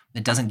now.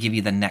 It doesn't give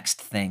you the next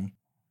thing.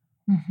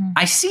 Mm-hmm.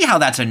 I see how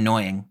that's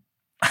annoying.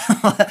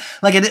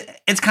 Like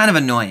it's kind of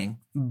annoying.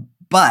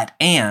 But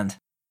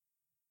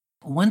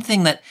one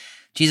thing that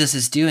Jesus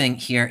is doing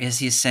here is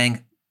he's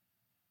saying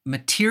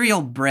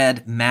material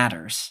bread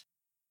matters,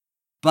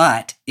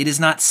 but it is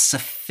not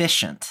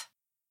sufficient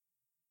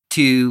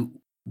to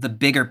the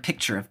bigger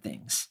picture of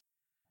things.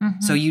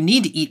 Mm-hmm. So you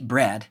need to eat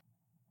bread.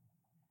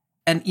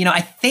 And, I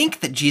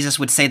think that Jesus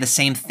would say the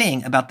same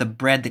thing about the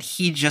bread that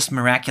he just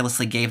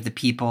miraculously gave the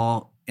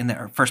people in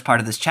the first part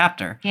of this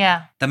chapter.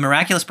 Yeah. The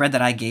miraculous bread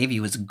that I gave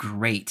you is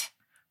great,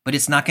 but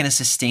it's not going to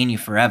sustain you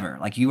forever.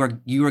 Like you are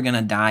going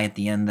to die at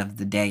the end of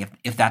the day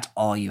if that's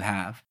all you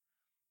have.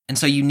 And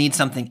so you need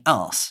something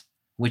else,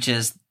 which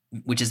is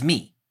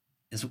me,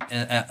 is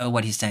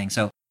what he's saying.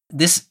 So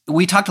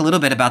we talked a little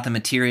bit about the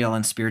material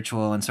and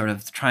spiritual and sort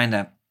of trying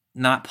to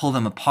not pull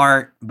them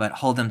apart, but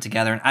hold them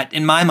together. And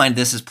in my mind,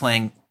 this is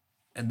playing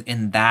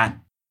in that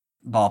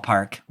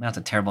ballpark. That's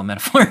a terrible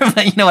metaphor,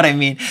 but you know what I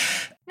mean.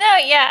 No,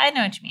 yeah, I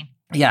know what you mean.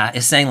 Yeah,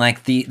 it's saying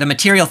like the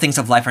material things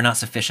of life are not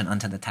sufficient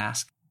unto the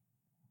task,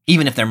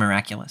 even if they're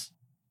miraculous.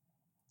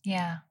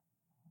 Yeah.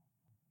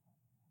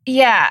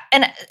 Yeah,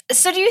 and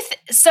so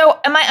so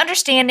am I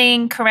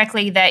understanding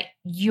correctly that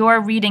your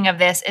reading of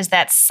this is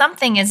that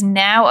something is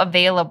now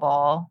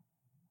available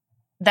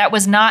that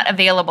was not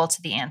available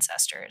to the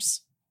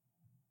ancestors?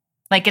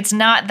 Like it's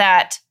not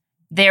that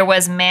there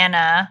was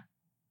manna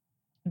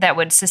that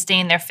would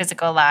sustain their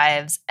physical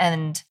lives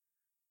and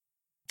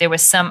there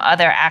was some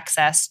other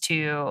access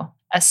to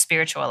a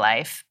spiritual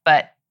life,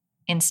 but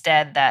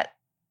instead that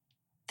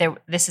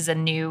this is a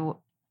new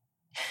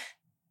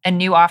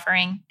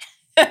offering.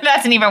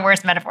 That's an even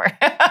worse metaphor.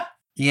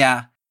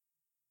 Yeah.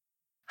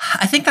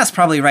 I think that's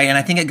probably right. And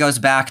I think it goes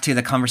back to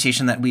the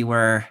conversation that we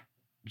were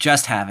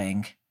just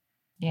having.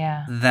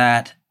 Yeah.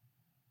 That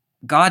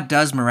God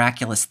does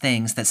miraculous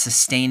things that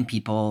sustain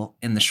people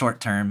in the short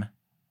term.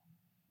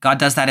 God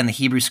does that in the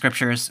Hebrew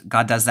scriptures.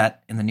 God does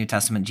that in the New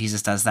Testament.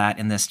 Jesus does that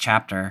in this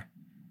chapter.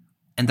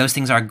 And those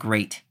things are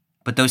great,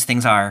 but those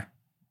things are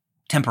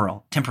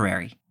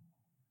temporary.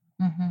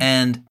 Mm-hmm.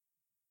 And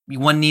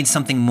one needs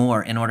something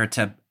more in order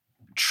to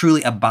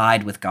truly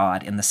abide with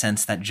God in the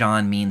sense that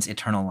John means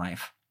eternal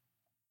life.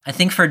 I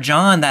think for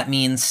John, that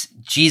means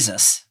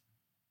Jesus.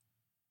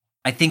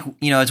 I think,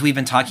 as we've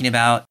been talking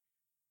about,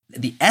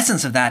 the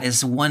essence of that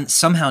is one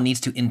somehow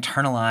needs to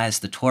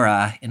internalize the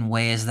Torah in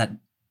ways that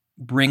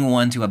bring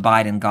one to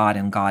abide in God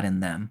and God in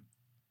them.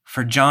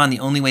 For John, the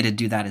only way to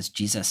do that is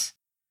Jesus.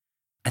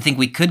 I think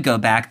we could go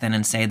back then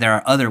and say there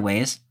are other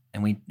ways,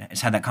 and we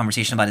just had that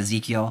conversation about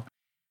Ezekiel,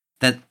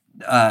 that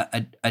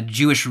a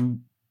Jewish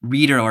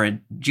reader or a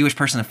Jewish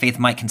person of faith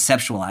might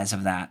conceptualize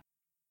of that.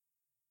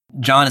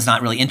 John is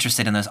not really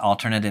interested in those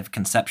alternative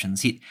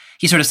conceptions.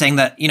 He's sort of saying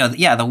that,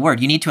 the word,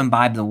 you need to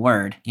imbibe the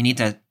word. You need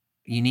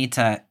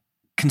to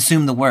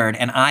consume the word,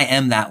 and I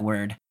am that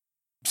word.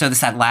 So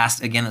it's that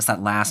last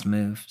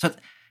move. So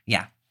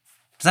yeah.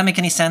 Does that make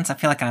any sense? I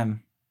feel like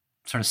I'm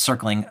sort of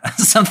circling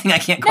something I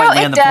can't quite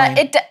land the plane.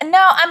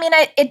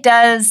 It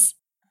does.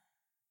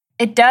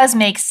 It does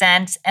make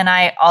sense, and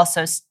I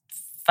also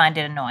find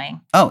it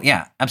annoying. Oh,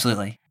 yeah,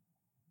 absolutely.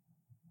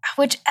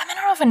 Which, I don't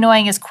know if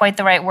annoying is quite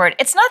the right word.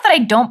 It's not that I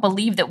don't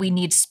believe that we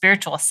need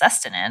spiritual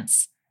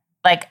sustenance.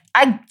 Like,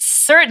 I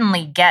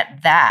certainly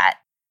get that.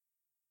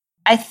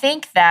 I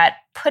think that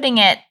putting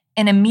it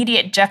in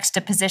immediate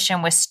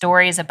juxtaposition with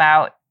stories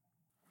about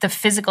the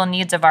physical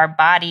needs of our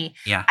body.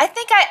 Yeah. I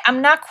think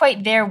I'm not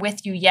quite there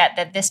with you yet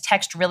that this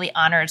text really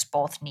honors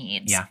both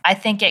needs. Yeah. I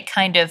think it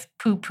kind of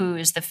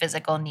poo-poos the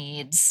physical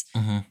needs.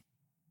 Mm-hmm.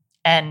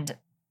 And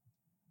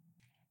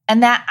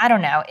that, I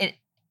don't know,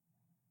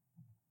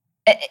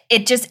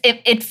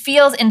 it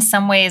feels in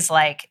some ways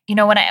like,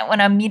 when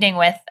I'm meeting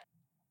with,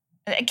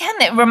 again,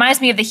 it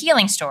reminds me of the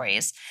healing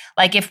stories.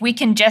 Like if we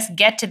can just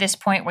get to this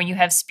point where you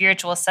have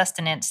spiritual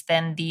sustenance,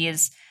 then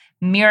these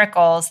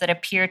miracles that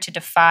appear to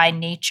defy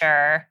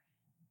nature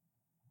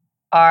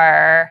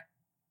are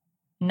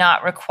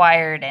not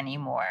required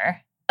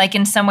anymore. Like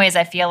in some ways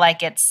I feel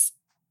like it's,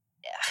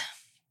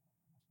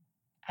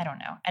 I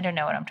don't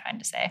know what I'm trying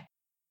to say.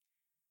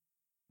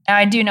 Now,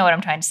 I do know what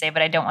I'm trying to say,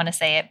 but I don't want to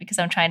say it because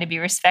I'm trying to be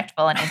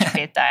respectful in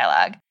interfaith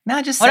dialogue.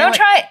 No, just what say I'm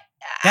trying.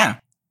 Yeah.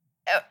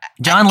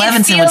 John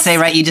Levinson would say,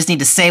 right, you just need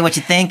to say what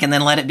you think and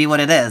then let it be what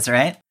it is,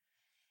 right?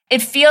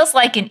 It feels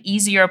like an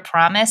easier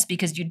promise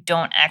because you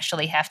don't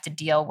actually have to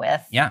deal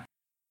with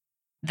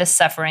the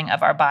suffering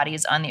of our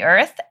bodies on the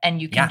earth.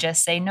 And you can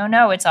just say,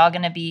 no, it's all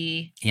going to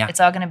be, it's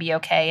all going to be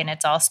okay. And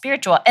it's all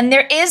spiritual. And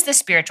there is the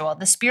spiritual.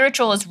 The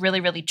spiritual is really,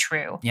 really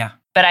true. Yeah.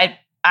 But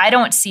I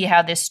don't see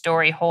how this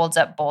story holds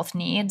up both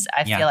needs.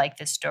 I feel like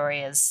this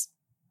story is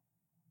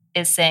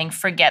saying,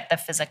 forget the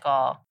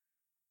physical.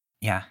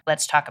 Yeah.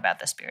 Let's talk about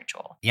the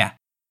spiritual. Yeah.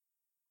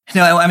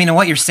 No, I mean,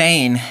 what you're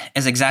saying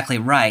is exactly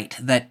right,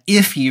 that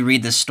if you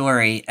read this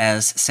story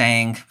as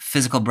saying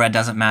physical bread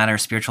doesn't matter,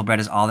 spiritual bread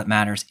is all that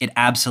matters, it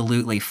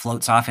absolutely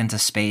floats off into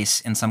space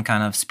in some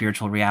kind of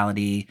spiritual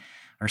reality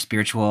or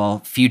spiritual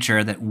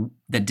future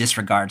that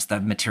disregards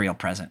the material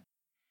present.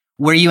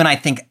 Where you and I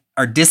think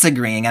are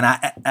disagreeing, and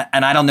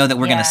I don't know that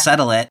we're going to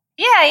settle it.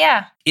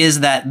 Yeah. Is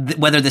that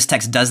whether this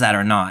text does that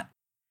or not.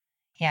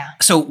 Yeah.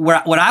 So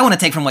what I want to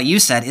take from what you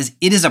said is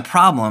it is a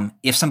problem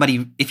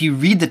if you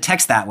read the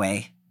text that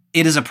way.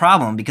 It is a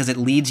problem because it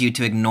leads you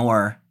to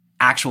ignore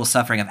actual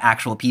suffering of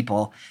actual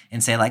people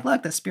and say, like,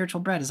 look, that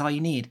spiritual bread is all you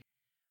need.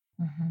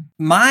 Mm-hmm.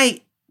 My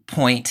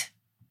point,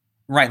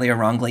 rightly or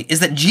wrongly, is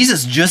that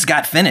Jesus just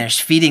got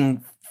finished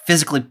feeding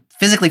physically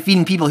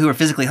feeding people who are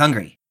physically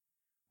hungry.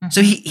 Mm-hmm.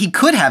 So he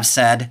could have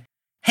said,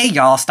 hey,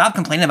 y'all, stop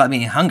complaining about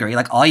being hungry.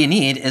 Like, all you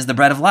need is the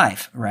bread of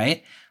life,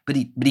 right? But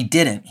he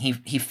didn't.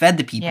 He fed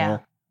the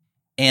people,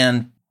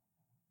 and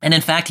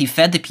in fact, he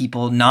fed the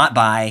people not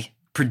by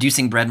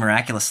producing bread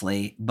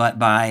miraculously, but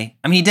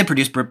he did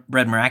produce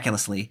bread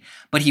miraculously,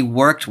 but he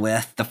worked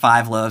with the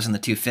 5 loaves and the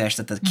 2 fish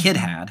that the kid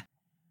had.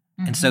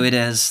 Mm-hmm. And so it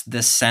is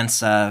this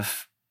sense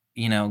of,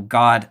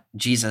 God,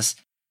 Jesus,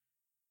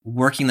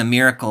 working the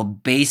miracle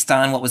based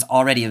on what was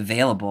already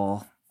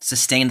available,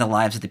 sustained the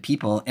lives of the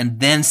people, and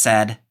then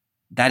said,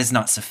 that is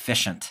not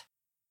sufficient.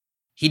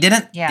 He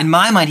didn't, in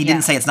my mind, he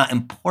didn't say it's not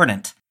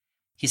important.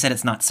 He said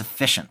it's not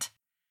sufficient,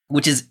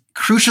 which is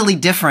crucially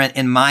different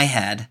in my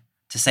head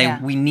to say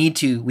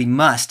we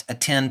must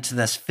attend to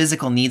this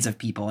physical needs of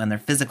people and their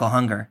physical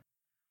hunger,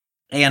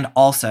 and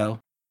also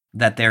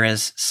that there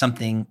is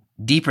something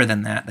deeper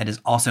than that is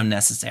also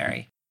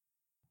necessary.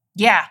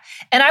 Yeah.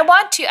 And I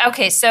want to,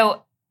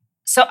 so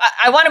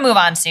I want to move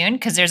on soon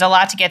because there's a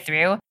lot to get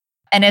through.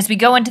 And as we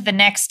go into the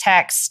next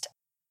text,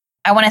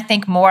 I want to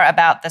think more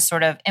about the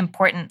sort of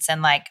importance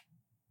and like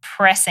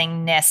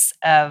pressingness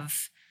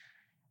of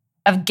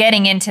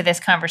getting into this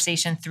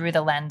conversation through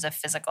the lens of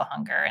physical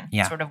hunger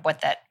and sort of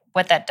what that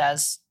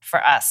does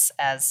for us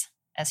as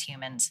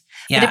humans.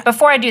 Yeah. But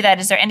before I do that,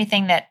 is there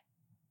anything that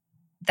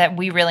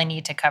we really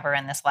need to cover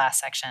in this last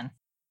section?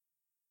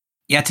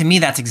 Yeah, to me,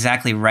 that's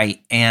exactly right.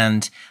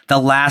 And the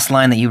last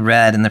line that you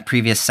read in the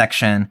previous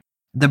section,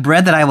 the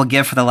bread that I will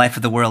give for the life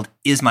of the world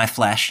is my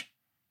flesh,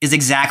 is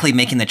exactly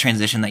making the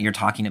transition that you're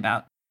talking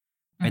about.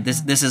 Right?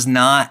 Mm-hmm. This is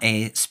not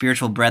a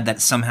spiritual bread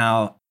that's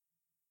somehow,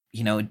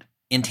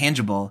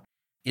 intangible.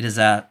 It is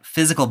a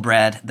physical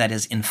bread that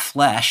is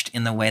enfleshed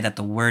in the way that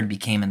the word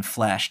became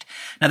enfleshed.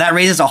 Now that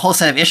raises a whole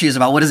set of issues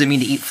about what does it mean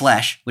to eat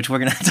flesh, which we're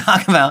going to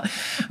talk about.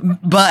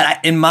 But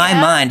in my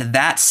mind,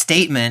 that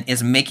statement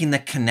is making the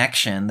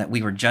connection that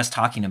we were just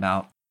talking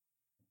about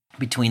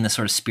between the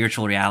sort of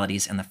spiritual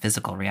realities and the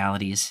physical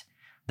realities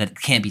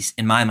that can't be,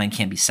 in my mind,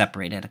 can't be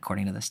separated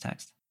according to this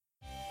text.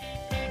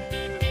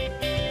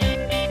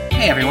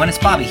 Hey everyone, it's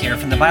Bobby here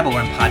from the Bible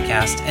Worm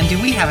Podcast, and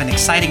do we have an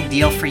exciting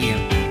deal for you?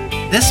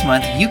 This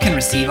month, you can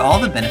receive all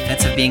the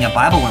benefits of being a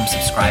Bible Worm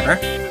subscriber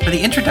for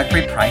the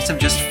introductory price of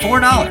just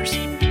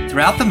 $4.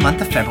 Throughout the month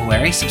of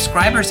February,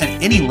 subscribers at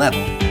any level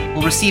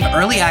will receive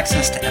early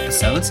access to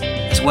episodes,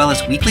 as well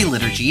as weekly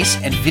liturgies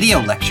and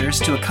video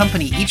lectures to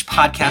accompany each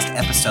podcast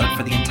episode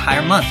for the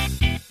entire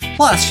month.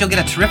 Plus, you'll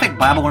get a terrific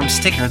Bible Worm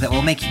sticker that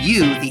will make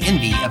you the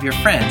envy of your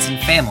friends and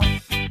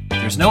family.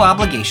 There's no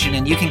obligation,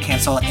 and you can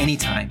cancel at any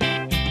time.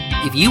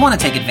 If you want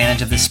to take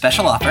advantage of this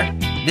special offer,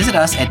 visit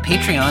us at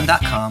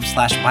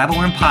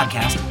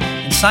patreon.com/BibleWormPodcast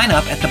and sign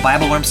up at the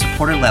Bible Worm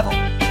supporter level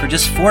for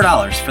just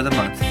 $4 for the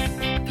month.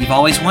 If you've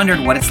always wondered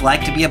what it's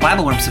like to be a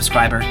Bible Worm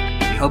subscriber,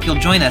 we hope you'll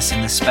join us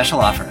in this special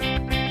offer.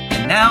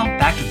 And now,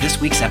 back to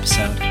this week's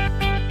episode.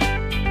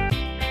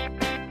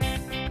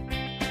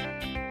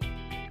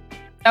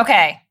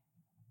 Okay.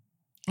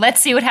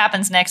 Let's see what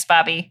happens next,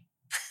 Bobby.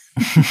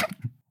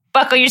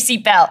 Buckle your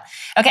seatbelt.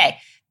 Okay,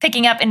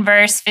 picking up in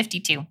verse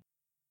 52.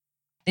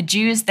 The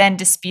Jews then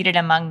disputed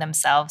among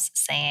themselves,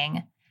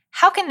 saying,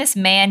 "How can this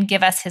man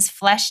give us his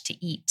flesh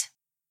to eat?"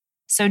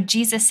 So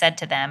Jesus said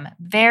to them,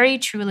 "Very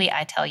truly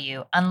I tell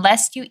you,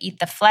 unless you eat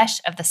the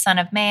flesh of the Son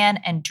of Man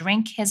and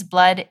drink his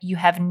blood, you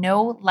have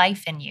no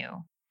life in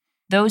you.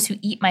 Those who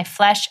eat my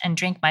flesh and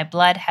drink my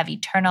blood have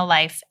eternal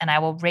life, and I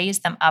will raise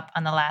them up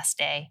on the last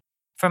day.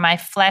 For my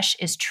flesh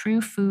is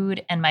true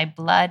food, and my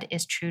blood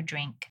is true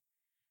drink.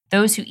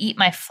 Those who eat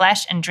my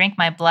flesh and drink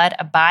my blood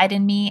abide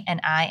in me,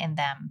 and I in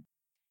them.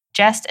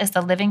 Just as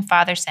the living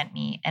Father sent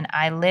me, and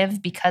I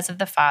live because of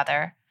the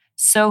Father,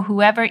 so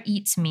whoever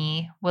eats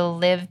me will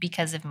live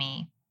because of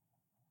me.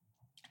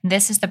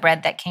 This is the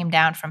bread that came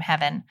down from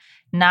heaven,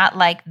 not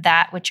like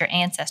that which your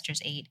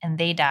ancestors ate, and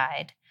they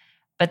died.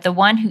 But the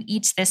one who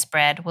eats this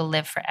bread will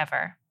live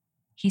forever."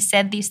 He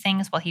said these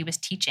things while he was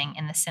teaching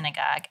in the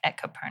synagogue at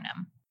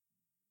Capernaum.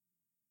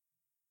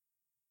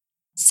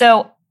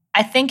 So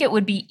I think it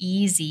would be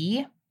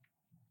easy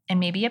and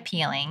maybe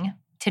appealing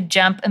to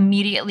jump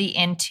immediately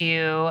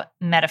into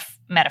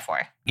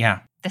metaphor. Yeah.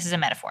 This is a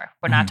metaphor.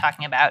 We're not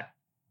talking about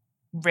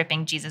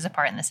ripping Jesus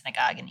apart in the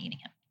synagogue and eating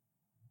him.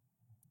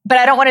 But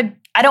I don't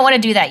want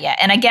to do that yet.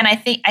 And again, I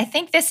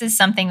think this is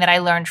something that I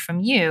learned from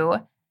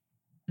you,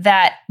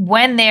 that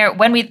when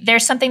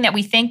there's something that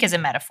we think is a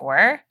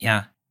metaphor,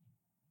 Yeah.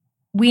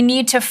 we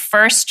need to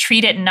first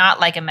treat it not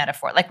like a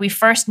metaphor. Like we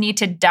first need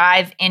to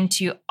dive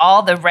into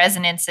all the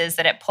resonances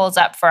that it pulls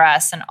up for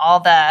us and all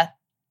the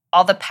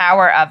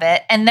power of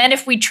it. And then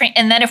if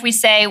we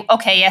say,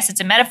 okay, yes,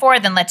 it's a metaphor,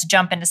 then let's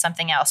jump into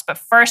something else. But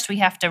first we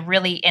have to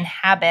really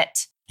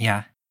inhabit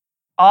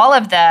all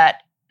of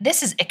that.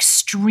 This is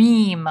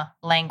extreme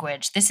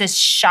language. This is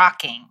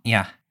shocking.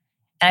 Yeah.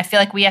 And I feel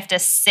like we have to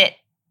sit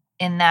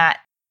in that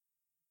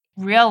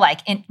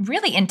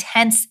really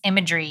intense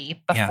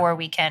imagery before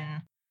we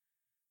can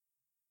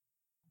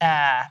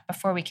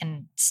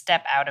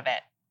step out of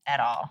it at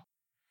all.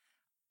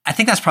 I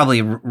think that's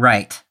probably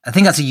right. I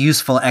think that's a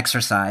useful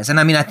exercise. And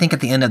I mean, I think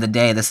at the end of the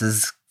day, this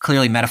is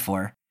clearly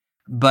metaphor.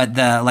 But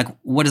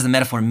what does the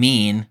metaphor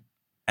mean?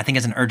 I think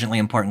is an urgently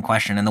important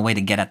question. And the way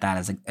to get at that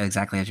is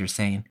exactly as you're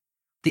saying.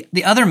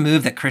 The other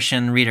move that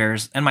Christian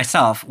readers and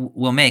myself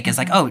will make is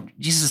like, oh,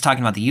 Jesus is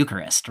talking about the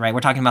Eucharist, right? We're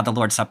talking about the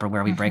Lord's Supper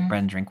where we break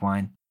bread and drink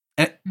wine.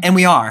 And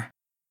we are.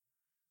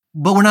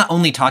 But we're not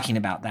only talking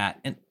about that.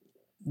 And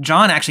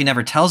John actually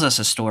never tells us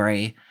a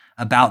story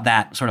about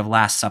that sort of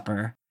Last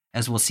Supper,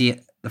 as we'll see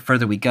the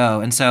further we go.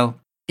 And so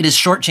it is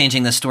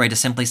shortchanging this story to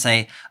simply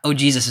say, oh,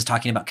 Jesus is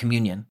talking about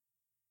communion.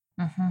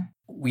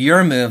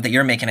 Your move that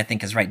you're making, I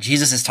think, is right.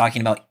 Jesus is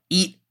talking about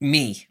eat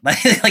me. Like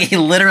he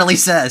literally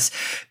says,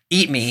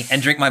 eat me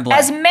and drink my blood.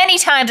 As many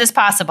times as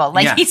possible.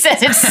 He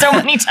says it so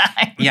many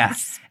times.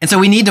 Yes. And so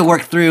we need to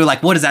work through,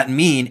 what does that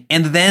mean?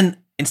 And then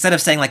instead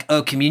of saying,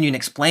 oh, communion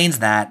explains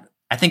that,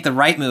 I think the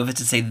right move is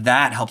to say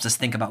that helps us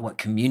think about what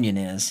communion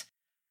is,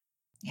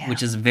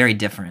 which is very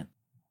different.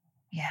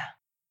 Yeah.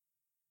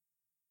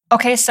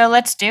 Okay, so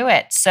let's do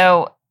it.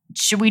 So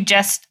should we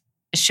just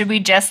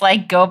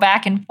go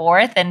back and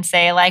forth and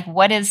say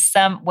what is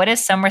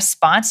some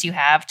response you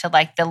have to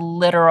the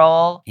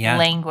literal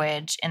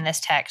language in this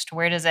text?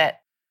 Where does it?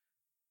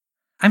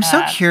 I'm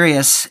so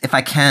curious if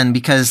I can,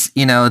 because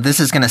this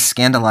is going to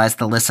scandalize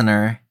the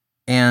listener,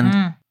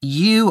 and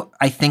you,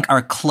 I think,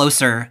 are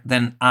closer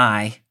than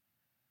I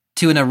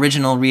to an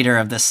original reader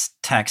of this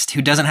text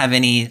who doesn't have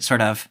any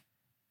sort of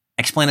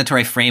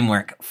explanatory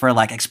framework for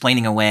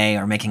explaining away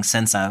or making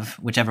sense of,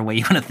 whichever way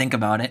you want to think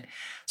about it.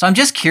 So I'm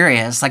just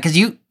curious, because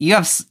you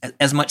have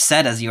as much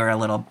said as you are a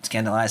little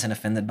scandalized and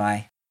offended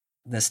by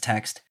this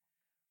text.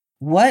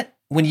 When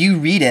you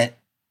read it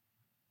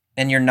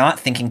and you're not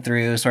thinking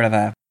through sort of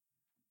a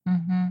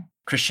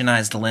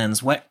Christianized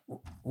lens, what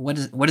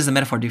does the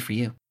metaphor do for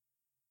you?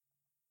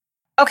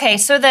 Okay,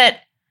 so there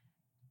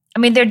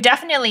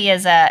definitely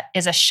is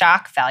a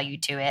shock value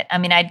to it. I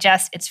mean,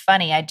 it's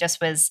funny. I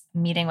just was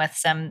meeting with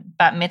some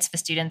bat mitzvah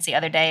students the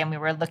other day, and we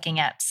were looking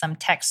at some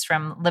texts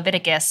from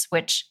Leviticus,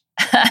 which,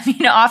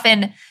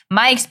 often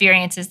my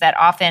experience is that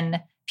often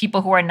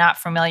people who are not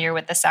familiar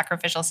with the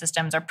sacrificial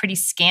systems are pretty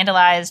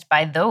scandalized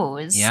by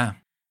those. Yeah.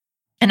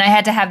 And I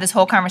had to have this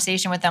whole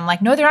conversation with them,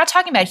 no, they're not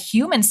talking about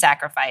human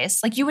sacrifice.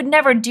 You would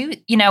never do,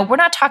 we're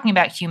not talking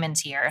about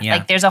humans here.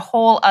 Yeah. There's a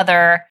whole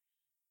other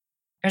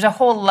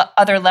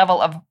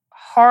level of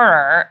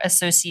horror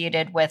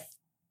associated with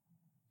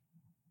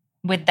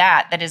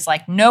that is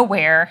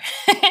nowhere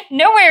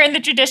in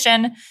the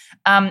tradition.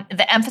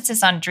 The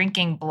emphasis on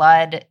drinking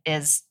blood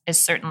is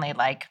certainly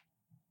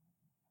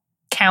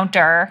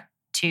counter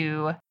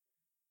to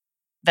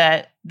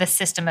the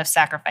system of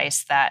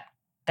sacrifice that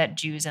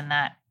Jews in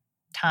that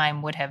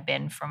time would have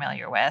been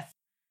familiar with.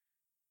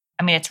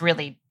 I mean, it's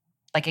really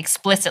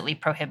explicitly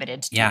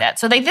prohibited to do that.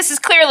 So this is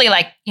clearly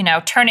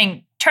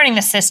turning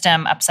the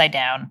system upside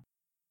down.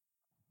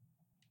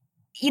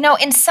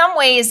 In some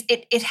ways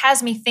it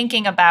has me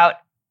thinking about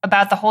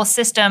the whole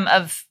system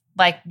of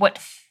what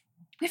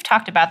we've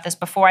talked about this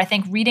before. I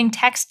think reading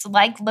texts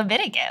like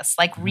Leviticus,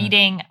 like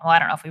reading, well, I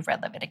don't know if we've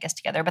read Leviticus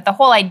together, but the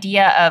whole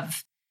idea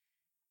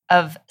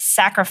of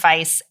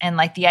sacrifice and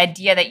like the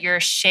idea that you're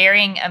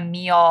sharing a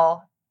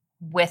meal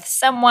with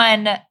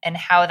someone and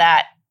how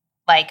that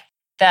like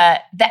the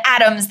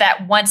atoms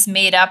that once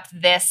made up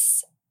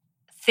this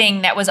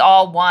thing that was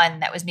all one,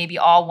 that was maybe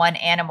all one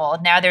animal,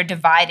 now they're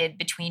divided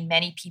between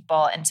many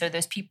people. And so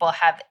those people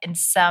have in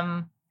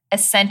some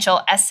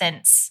essential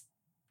essence,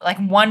 like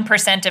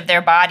 1% of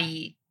their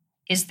body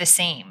is the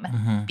same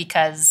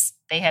because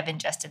they have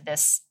ingested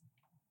this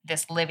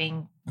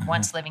living,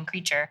 once living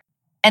creature.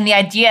 And the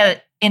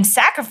idea in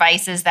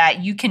sacrifice is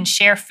that you can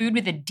share food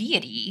with a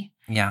deity.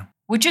 Yeah.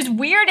 Which is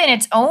weird in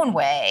its own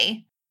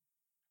way.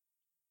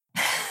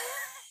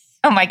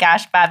 Oh my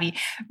gosh, Bobby,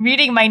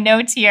 reading my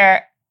notes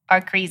here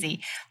are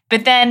crazy.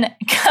 But then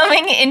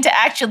coming into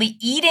actually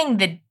eating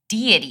the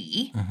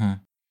deity,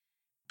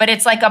 but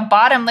it's like a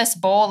bottomless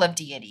bowl of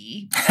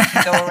deity that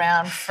can go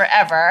around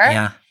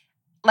forever,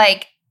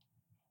 like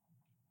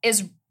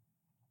is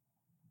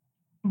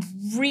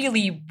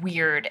really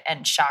weird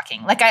and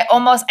shocking. Like I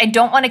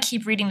don't want to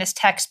keep reading this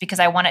text because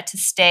I want it to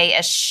stay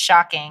as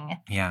shocking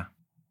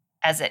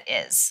as it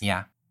is.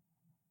 Yeah.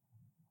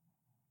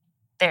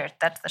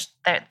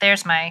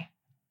 There's my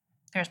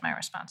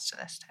response to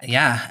this text.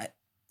 Yeah.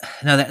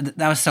 No,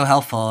 that was so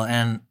helpful.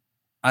 And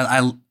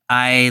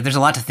I there's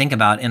a lot to think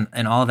about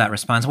in all of that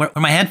response. Where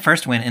my head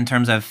first went in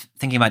terms of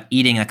thinking about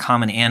eating a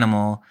common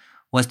animal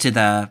was to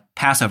the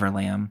Passover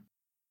lamb,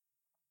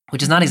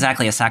 which is not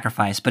exactly a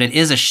sacrifice, but it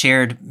is a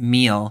shared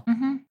meal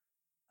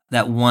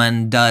that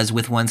one does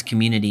with one's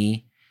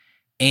community.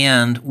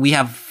 And we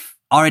have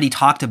already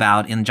talked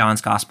about in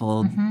John's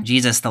Gospel,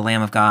 Jesus, the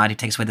Lamb of God, who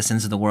takes away the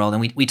sins of the world.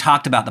 And we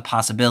talked about the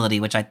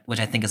possibility, which I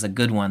think is a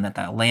good one, that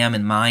the lamb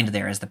in mind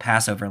there is the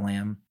Passover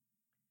lamb.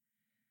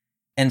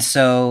 And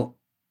so,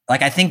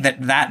 like, I think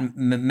that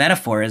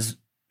metaphor is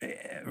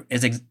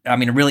a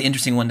really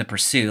interesting one to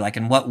pursue. Like,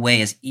 in what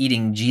way is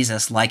eating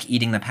Jesus like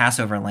eating the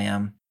Passover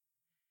lamb?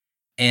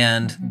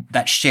 And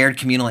that shared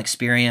communal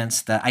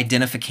experience, the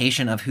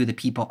identification of who the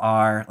people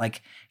are,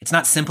 like it's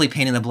not simply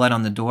painting the blood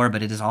on the door,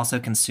 but it is also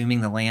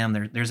consuming the lamb.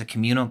 There's a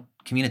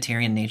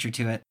communitarian nature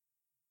to it.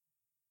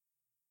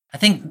 I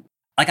think,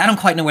 like, I don't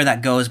quite know where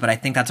that goes, but I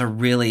think that's a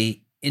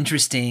really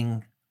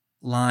interesting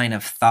line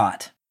of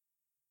thought.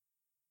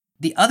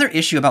 The other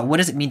issue about what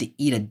does it mean to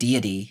eat a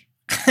deity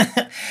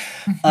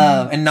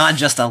and not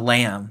just a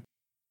lamb?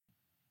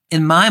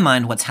 In my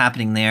mind, what's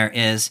happening there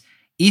is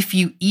if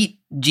you eat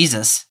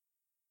Jesus,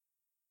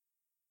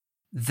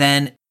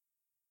 then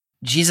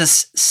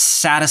Jesus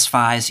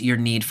satisfies your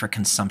need for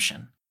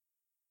consumption.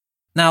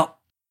 Now,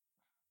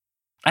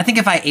 I think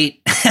if I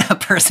ate a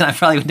person, I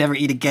probably would never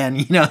eat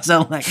again,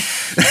 so like...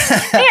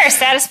 There,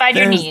 satisfied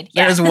your need.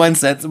 Yeah. There's one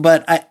sense,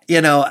 but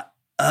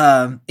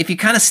if you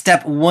kind of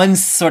step one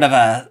sort of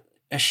a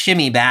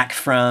shimmy back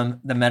from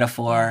the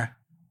metaphor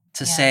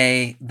to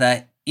say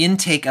the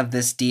intake of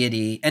this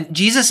deity, and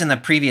Jesus in the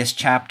previous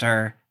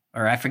chapter,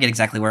 or I forget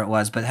exactly where it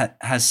was, but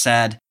has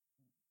said,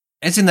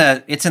 it's in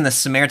the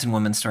Samaritan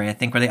woman story, I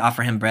think, where they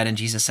offer him bread and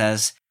Jesus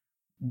says,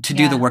 to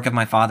do the work of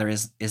my Father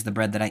is the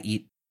bread that I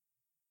eat.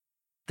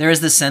 There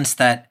is this sense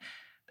that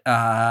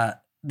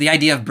the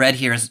idea of bread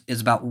here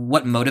is about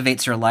what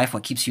motivates your life,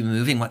 what keeps you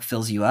moving, what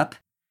fills you up.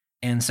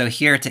 And so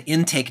here to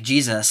intake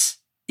Jesus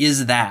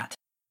is that.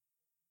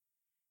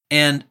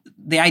 And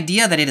the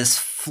idea that it is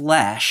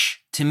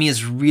flesh, to me,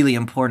 is really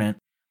important.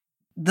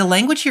 The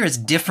language here is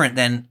different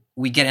than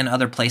we get in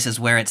other places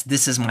where it's,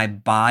 this is my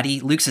body.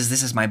 Luke says,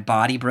 this is my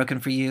body broken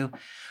for you.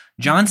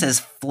 John says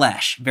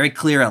flesh very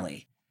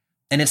clearly.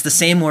 And it's the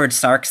same word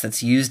sarx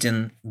that's used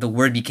in the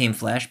word became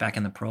flesh back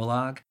in the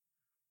prologue.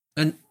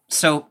 And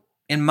so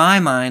in my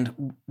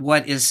mind,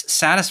 what is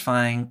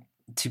satisfying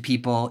to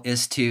people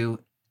is to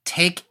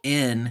take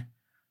in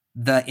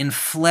the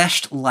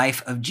enfleshed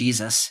life of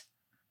Jesus.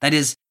 That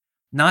is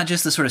not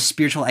just the sort of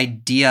spiritual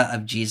idea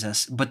of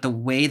Jesus, but the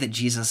way that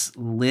Jesus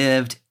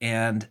lived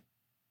and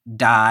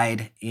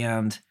died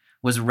and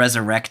was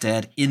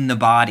resurrected in the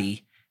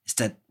body, is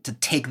to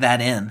take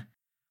that in.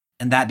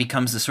 And that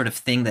becomes the sort of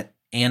thing that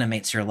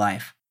animates your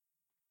life.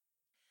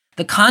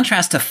 The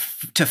contrast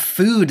to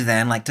food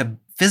then, like to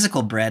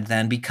physical bread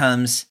then,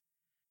 becomes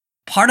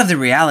part of the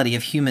reality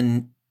of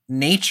human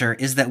nature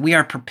is that we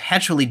are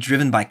perpetually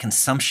driven by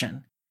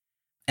consumption.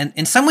 And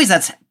in some ways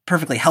that's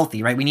perfectly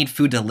healthy, right? We need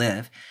food to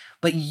live.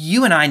 But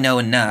you and I know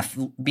enough,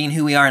 being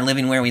who we are and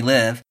living where we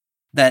live,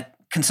 that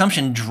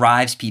consumption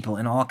drives people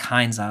in all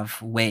kinds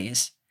of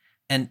ways.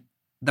 And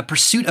the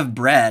pursuit of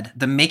bread,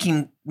 the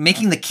making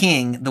the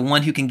king the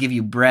one who can give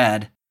you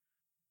bread,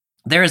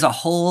 there is a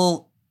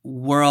whole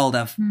world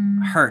of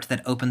hurt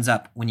that opens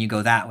up when you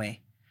go that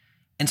way.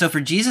 And so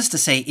for Jesus to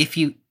say, if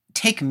you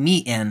take me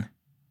in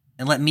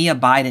and let me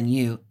abide in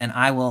you, and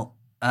I will,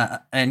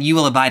 and you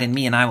will abide in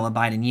me, and I will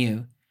abide in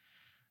you,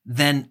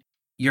 then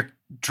your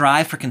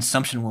drive for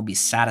consumption will be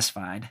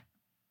satisfied,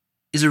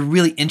 is a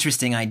really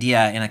interesting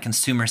idea in a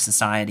consumer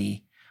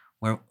society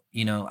where,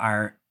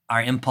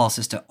 our impulse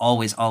is to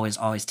always, always,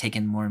 always take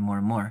in more and more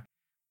and more.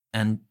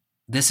 And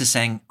this is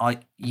saying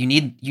you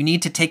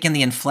need to take in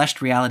the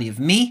enfleshed reality of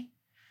me,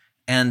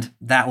 and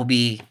that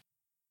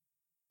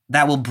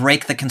will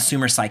break the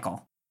consumer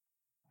cycle.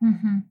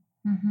 Mm-hmm.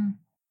 Mm-hmm.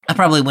 I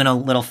probably went a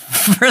little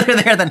further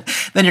there than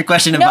your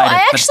question No, invited. I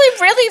actually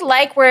really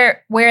like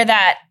where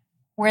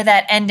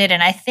that ended,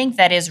 and I think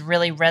that is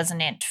really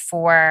resonant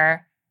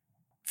for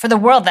the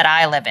world that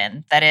I live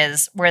in. That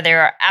is where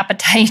there are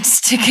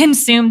appetites to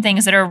consume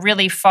things that are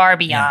really far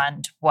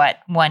beyond what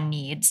one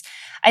needs.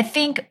 I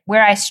think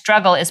where I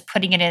struggle is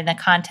putting it in the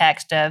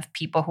context of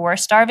people who are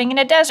starving in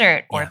a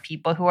desert or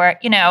people who are,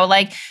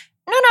 like,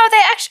 no,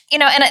 they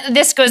actually, and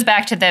this goes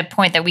back to the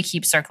point that we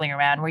keep circling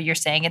around where you're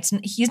saying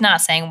he's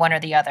not saying one or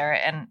the other.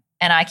 And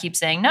I keep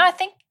saying, no, I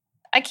think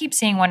I keep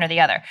seeing one or the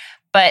other.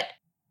 But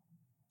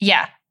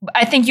yeah,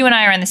 I think you and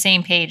I are on the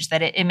same page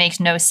that it makes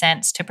no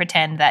sense to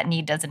pretend that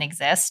need doesn't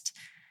exist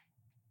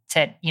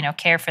to,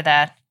 care for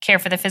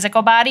the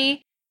physical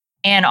body.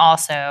 And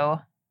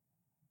also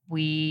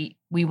we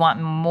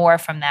want more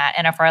from that.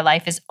 And if our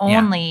life is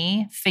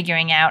only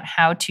figuring out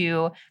how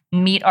to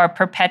meet our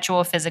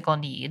perpetual physical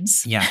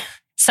needs,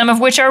 some of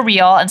which are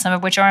real and some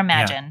of which are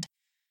imagined,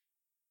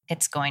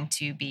 it's going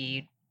to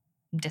be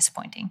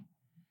disappointing.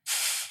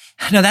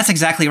 No, that's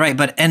exactly right.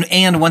 But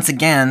and once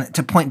again,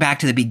 to point back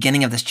to the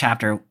beginning of this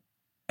chapter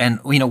and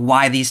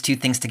why these two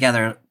things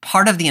together,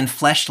 part of the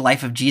enfleshed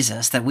life of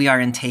Jesus that we are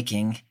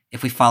intaking,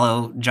 if we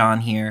follow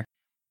John here,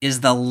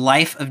 is the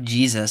life of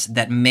Jesus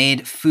that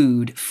made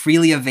food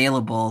freely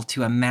available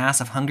to a mass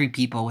of hungry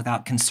people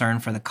without concern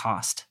for the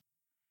cost.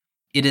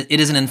 It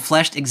is an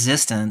enfleshed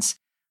existence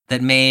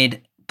that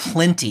made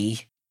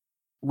plenty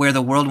where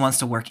the world wants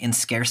to work in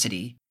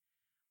scarcity.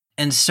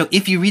 And so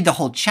if you read the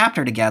whole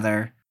chapter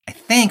together, I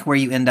think where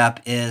you end up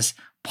is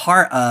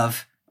part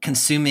of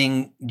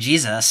consuming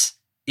Jesus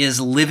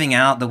is living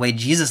out the way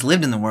Jesus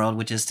lived in the world,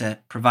 which is to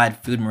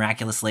provide food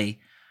miraculously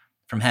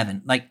from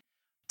heaven.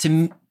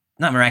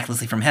 Not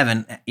miraculously from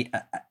heaven,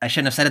 I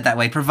shouldn't have said it that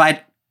way.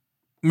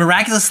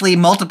 Miraculously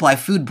multiply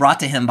food brought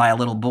to him by a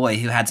little boy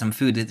who had some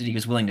food that he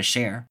was willing to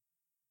share.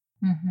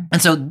 Mm-hmm.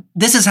 And so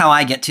this is how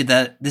I get to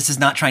this is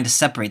not trying to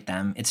separate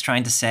them. It's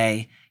trying to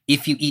say,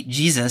 if you eat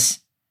Jesus,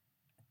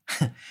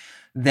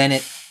 then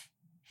it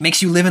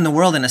makes you live in the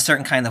world in a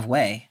certain kind of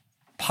way.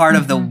 Part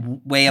of the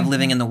way of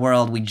living in the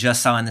world we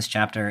just saw in this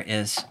chapter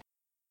is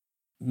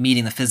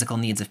meeting the physical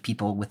needs of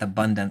people with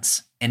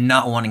abundance and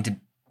not wanting to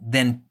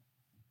then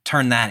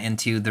turn that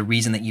into the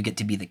reason that you get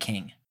to be the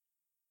king.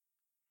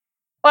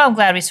 Well, I'm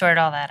glad we sorted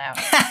all that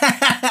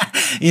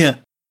out. Yeah.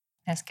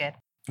 That's good.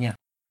 Yeah.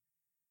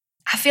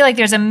 I feel like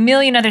there's a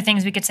million other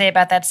things we could say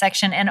about that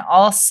section. And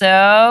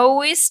also,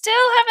 we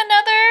still have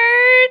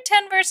another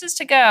 10 verses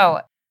to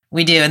go.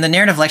 We do. And the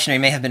narrative lectionary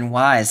may have been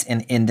wise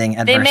in ending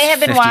at verse 59. They may have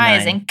been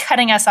wise in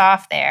cutting us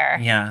off there.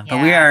 Yeah.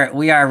 But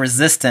we are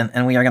resistant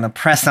and we are going to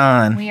press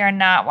on. We are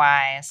not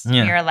wise.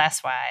 Yeah. We are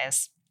less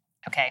wise.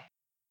 Okay.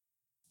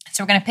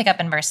 So we're going to pick up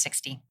in verse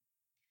 60.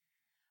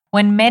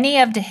 When many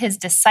of his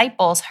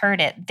disciples heard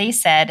it, they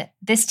said,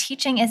 "This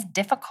teaching is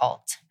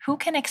difficult. Who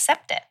can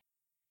accept it?"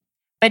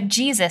 But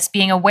Jesus,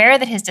 being aware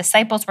that his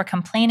disciples were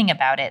complaining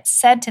about it,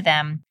 said to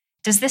them,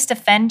 "Does this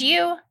offend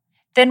you?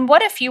 Then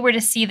what if you were to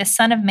see the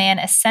Son of Man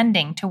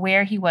ascending to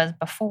where he was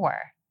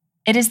before?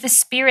 It is the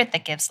Spirit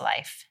that gives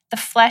life. The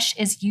flesh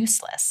is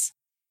useless.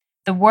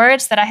 The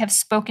words that I have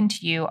spoken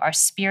to you are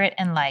spirit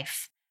and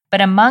life,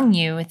 but among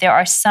you there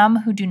are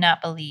some who do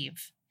not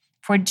believe."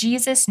 For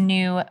Jesus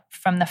knew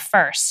from the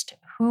first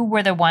who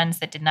were the ones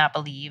that did not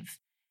believe,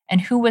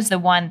 and who was the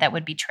one that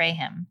would betray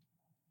him.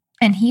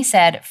 And he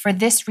said, "For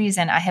this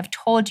reason I have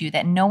told you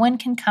that no one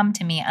can come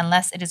to me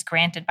unless it is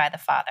granted by the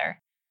Father."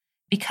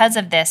 Because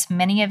of this,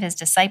 many of his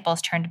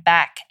disciples turned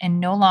back and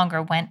no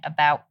longer went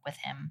about with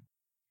him.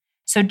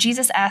 So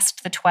Jesus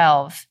asked the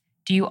 12,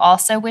 "Do you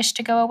also wish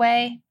to go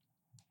away?"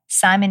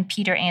 Simon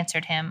Peter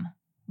answered him,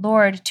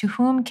 "Lord, to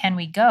whom can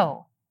we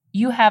go?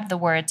 You have the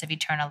words of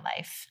eternal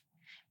life.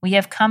 We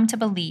have come to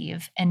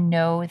believe and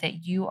know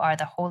that you are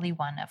the Holy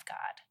One of God."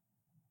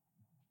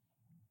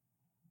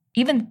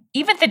 Even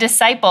the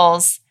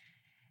disciples,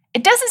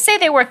 it doesn't say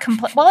they were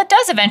well, it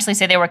does eventually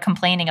say they were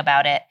complaining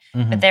about it,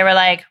 but they were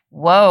like,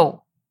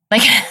 "Whoa."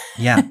 Like,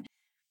 yeah.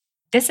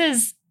 This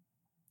is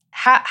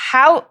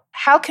how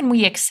can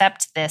we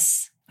accept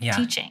this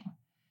teaching?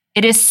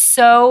 It is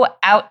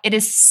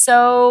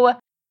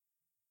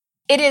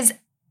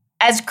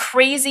as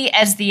crazy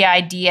as the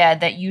idea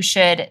that you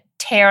should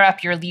tear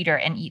up your leader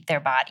and eat their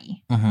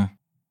body. Mm-hmm.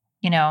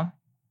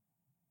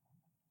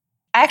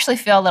 I actually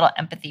feel a little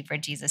empathy for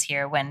Jesus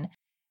here when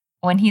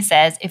he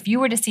says, if you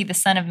were to see the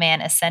Son of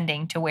Man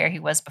ascending to where he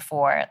was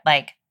before,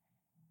 like,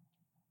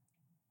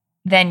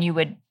 then you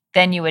would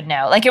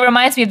know. Like, it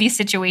reminds me of these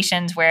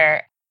situations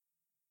where,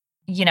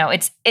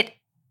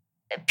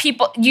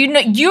 people,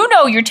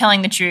 you're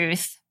telling the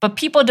truth, but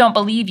people don't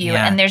believe you,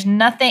 and there's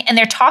nothing, and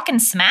they're talking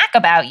smack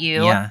about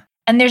you,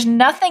 and there's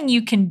nothing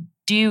you can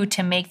do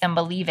to make them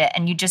believe it,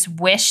 and you just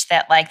wish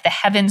that, like, the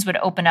heavens would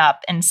open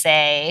up and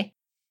say,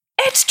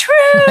 it's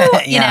true,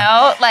 you Yeah.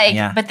 know, like,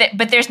 Yeah.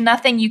 but there's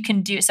nothing you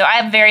can do. So I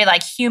have very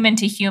like human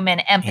to human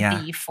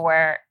empathy Yeah.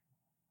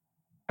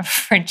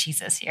 for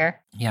Jesus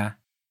here. Yeah.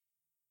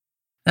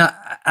 No,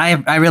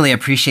 I really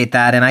appreciate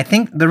that. And I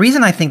think the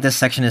reason I think this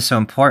section is so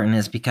important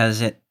is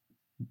because it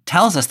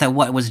tells us that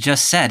what was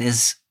just said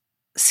is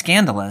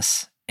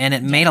scandalous, and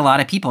it made a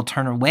lot of people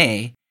turn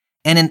away.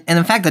 And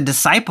in fact, the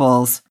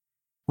disciples,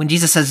 when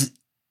Jesus says,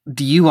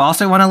 "Do you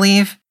also want to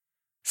leave?"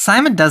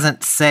 Simon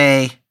doesn't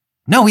say,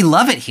 "No, we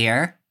love it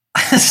here."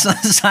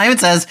 Simon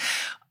says,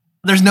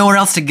 "There's nowhere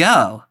else to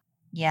go,"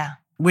 Yeah,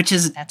 which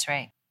is that's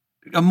right.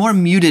 a more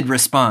muted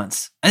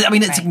response. I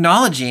mean, it's Right.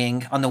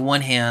 acknowledging on the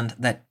one hand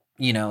that,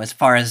 as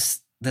far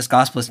as this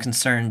gospel is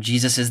concerned,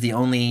 Jesus is the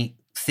only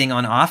thing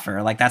on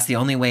offer. Like, that's the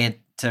only way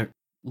to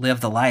live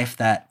the life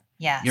that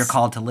Yes. you're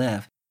called to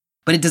live.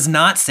 But it does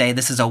not say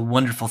this is a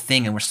wonderful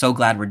thing and we're so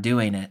glad we're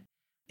doing it.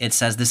 It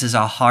says this is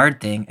a hard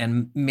thing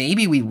and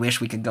maybe we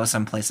wish we could go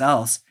someplace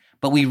else,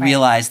 but we Right.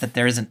 realize that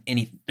there's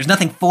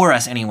nothing for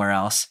us anywhere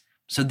else.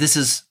 So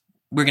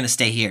we're going to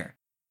stay here.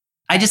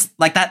 I just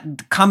like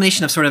that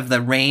combination of sort of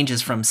the range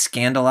is from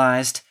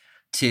scandalized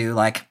to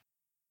like,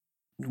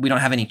 we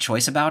don't have any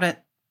choice about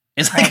it.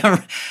 It's like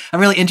a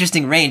really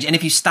interesting range. And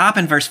if you stop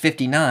in verse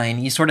 59,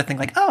 you sort of think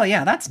like, oh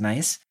yeah, that's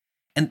nice.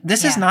 And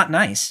this is not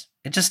nice.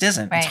 It just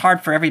isn't. Right. It's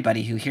hard for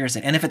everybody who hears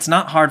it. And if it's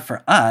not hard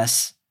for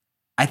us,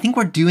 I think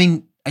we're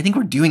doing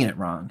it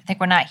wrong. I think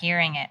we're not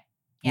hearing it.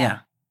 Yeah.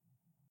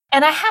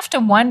 And I have to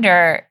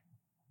wonder,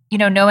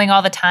 knowing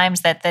all the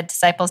times that the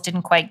disciples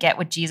didn't quite get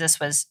what Jesus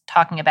was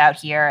talking about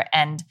here,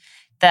 and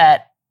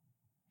that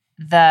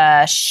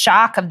the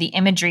shock of the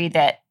imagery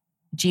that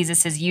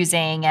Jesus is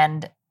using,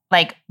 and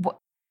like,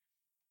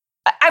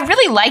 I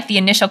really like the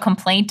initial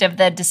complaint of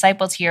the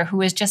disciples here,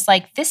 who is just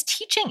like, this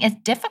teaching is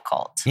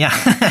difficult. Yeah.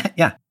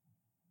 Yeah.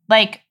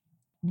 Like,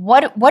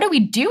 what do we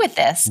do with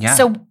this? Yeah.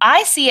 So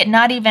I see it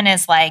not even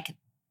as like,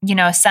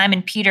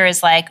 Simon Peter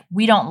is like,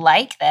 we don't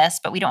like this,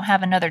 but we don't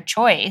have another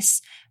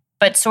choice.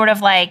 But sort of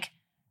like,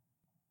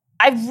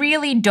 I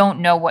really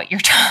don't know what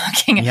you're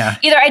talking about. Yeah.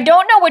 Either I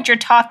don't know what you're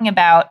talking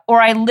about,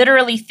 or I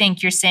literally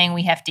think you're saying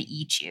we have to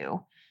eat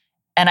you.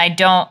 And I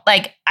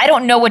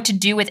don't know what to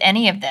do with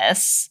any of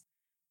this,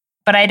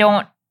 but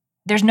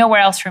there's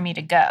nowhere else for me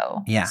to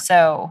go. Yeah.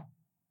 So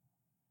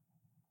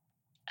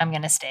I'm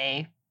going to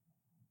stay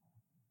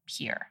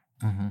here.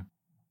 Mm-hmm.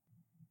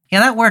 Yeah,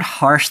 that word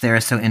harsh there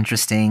is so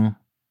interesting.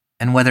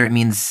 And whether it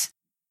means,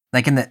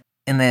 like in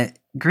the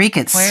Greek,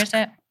 it's Where is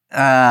it?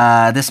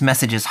 This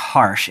message is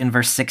harsh in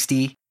verse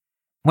 60.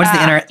 What's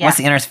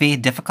the inner fee?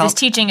 Difficult. This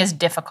teaching is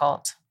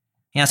difficult.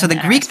 Yeah. So the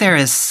Greek there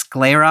is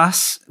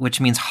skleros, which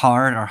means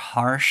hard or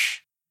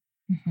harsh,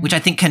 which I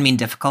think can mean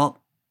difficult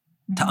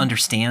to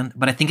understand,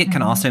 but I think it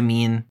can also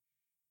mean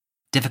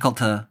difficult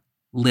to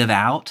live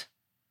out.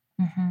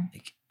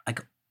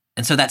 Like,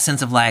 and so that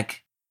sense of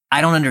like,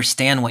 I don't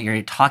understand what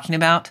you're talking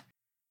about.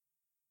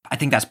 I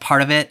think that's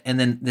part of it. And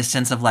then this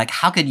sense of like,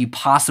 how could you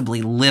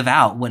possibly live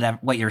out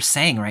what you're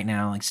saying right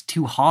now? Like, it's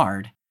too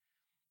hard.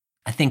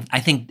 I think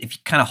if you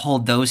kind of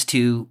hold those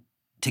two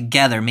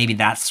together, maybe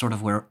that's sort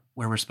of where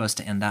we're supposed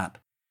to end up.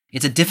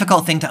 It's a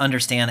difficult thing to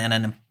understand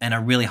and a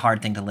really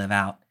hard thing to live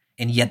out.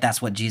 And yet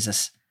that's what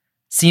Jesus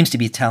seems to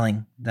be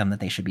telling them that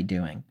they should be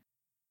doing.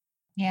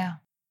 Yeah.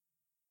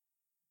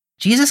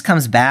 Jesus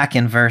comes back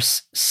in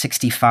verse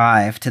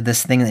 65 to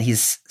this thing that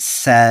he's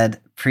said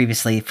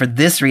previously. For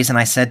this reason,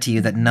 I said to you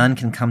that none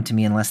can come to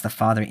me unless the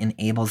Father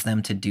enables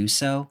them to do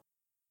so.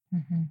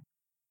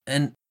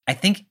 And I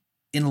think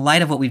in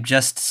light of what we've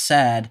just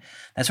said,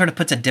 that sort of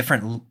puts a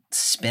different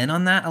spin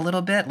on that a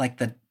little bit. Like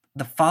the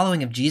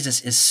following of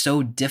Jesus is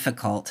so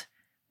difficult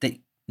that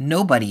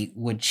nobody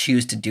would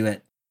choose to do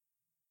it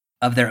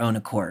of their own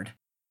accord.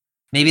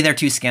 Maybe they're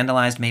too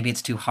scandalized. Maybe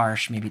it's too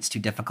harsh. Maybe it's too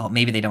difficult.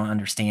 Maybe they don't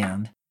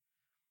understand.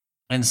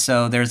 And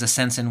so there's a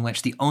sense in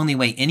which the only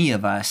way any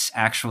of us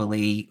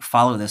actually truly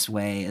follow this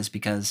way is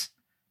because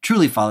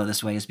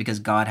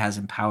God has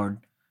empowered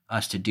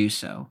us to do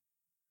so.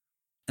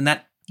 And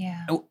that,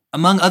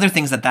 among other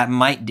things that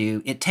might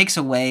do, it takes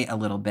away a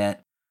little bit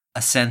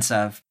a sense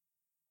of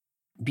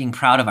being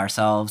proud of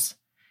ourselves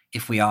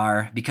if we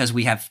are, because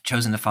we have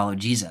chosen to follow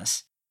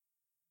Jesus.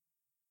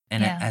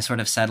 And it has sort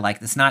of said like,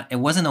 it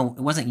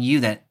wasn't you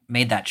that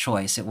made that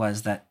choice. It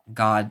was that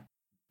God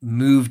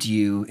moved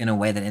you in a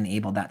way that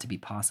enabled that to be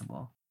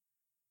possible.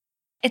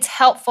 It's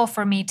helpful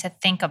for me to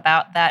think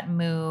about that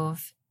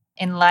move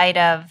in light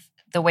of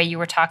the way you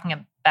were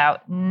talking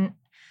about,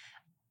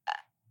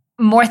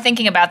 more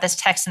thinking about this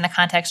text in the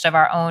context of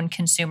our own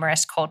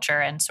consumerist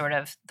culture and sort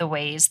of the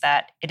ways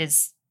that it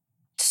is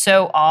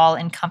so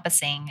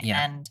all-encompassing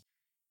and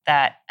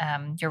that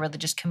your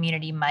religious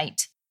community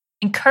might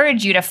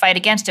encourage you to fight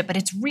against it. But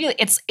it's really,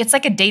 it's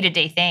like a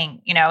day-to-day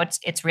thing.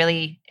 It's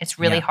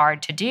really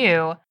hard to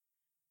do.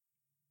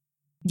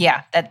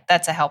 Yeah,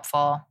 that's a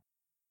helpful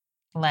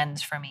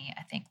lens for me,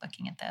 I think,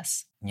 looking at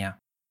this. Yeah.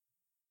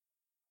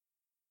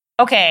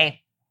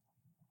 Okay.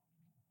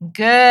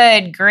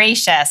 Good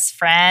gracious,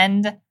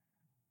 friend.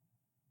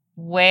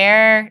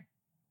 Where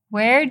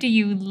do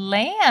you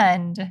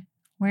land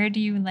Where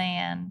do you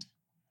land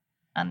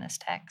on this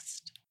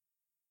text?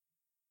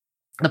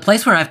 The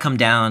place where I've come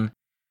down,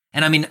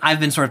 and I mean, I've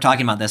been sort of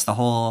talking about this the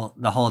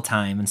whole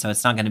time, and so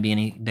it's not going to be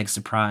any big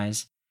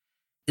surprise,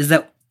 is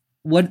that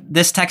what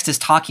this text is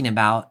talking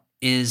about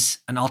is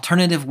an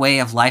alternative way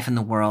of life in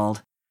the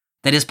world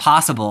that is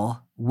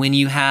possible when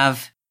you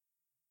have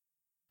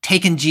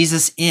taken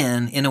Jesus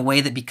in a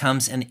way that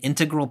becomes an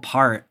integral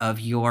part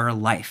of your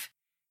life.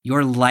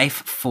 Your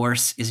life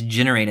force is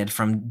generated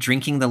from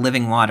drinking the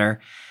living water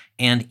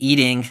and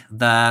eating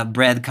the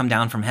bread come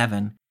down from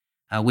heaven,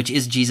 which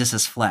is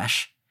Jesus's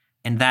flesh.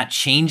 And that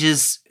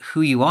changes who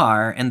you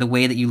are and the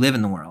way that you live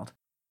in the world.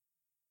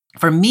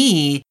 For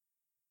me,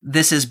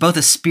 this is both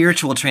a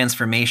spiritual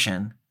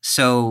transformation.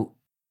 So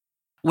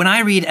when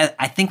I read,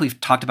 I think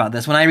we've talked about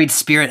this, when I read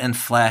spirit and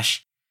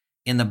flesh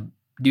in the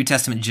New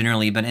Testament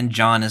generally, but in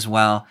John as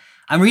well,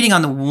 I'm reading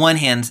on the one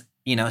hand,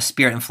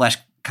 spirit and flesh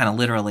kind of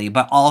literally,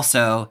 but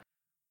also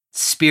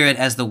spirit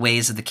as the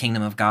ways of the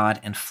kingdom of God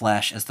and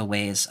flesh as the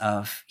ways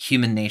of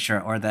human nature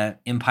or the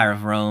empire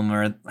of Rome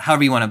or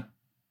however you want to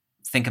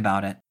think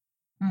about it.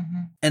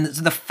 Mm-hmm. And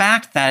so the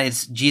fact that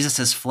it's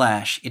Jesus's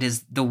flesh, it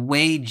is the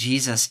way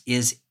Jesus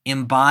is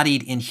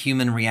embodied in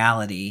human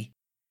reality,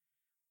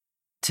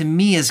 to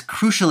me is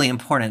crucially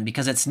important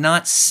because it's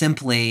not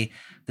simply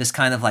this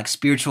kind of like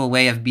spiritual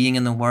way of being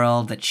in the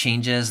world that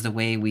changes the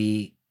way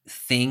we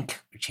think,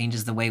 or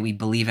changes the way we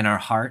believe in our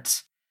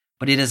hearts,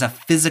 but it is a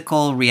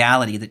physical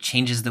reality that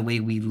changes the way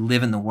we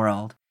live in the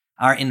world.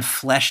 Our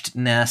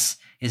enfleshedness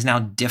is now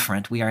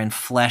different. We are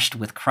enfleshed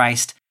with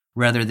Christ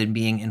rather than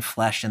being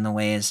enfleshed in the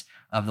ways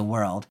of the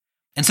world.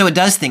 And so it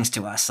does things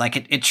to us. Like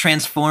it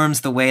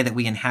transforms the way that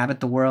we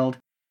inhabit the world.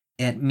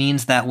 It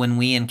means that when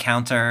we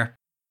encounter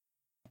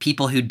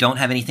people who don't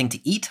have anything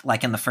to eat,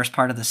 like in the first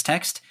part of this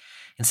text,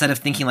 instead of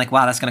thinking like,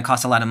 wow, that's going to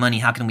cost a lot of money,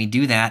 how can we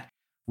do that?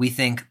 We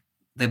think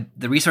the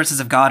resources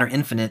of God are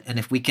infinite, and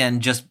if we can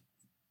just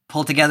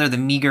pull together the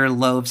meager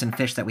loaves and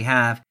fish that we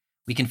have,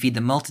 we can feed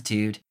the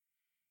multitude.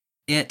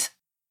 It,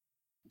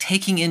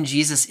 taking in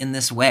Jesus in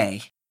this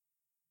way,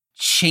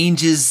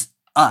 changes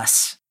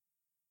us.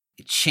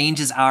 It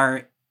changes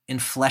our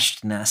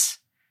enfleshedness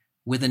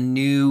with a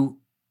new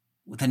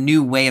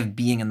way of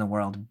being in the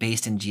world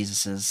based in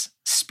Jesus's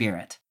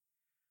spirit.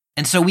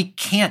 And so we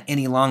can't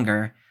any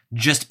longer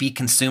just be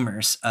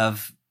consumers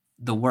of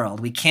the world.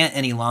 We can't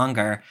any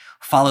longer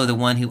follow the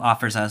one who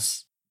offers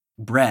us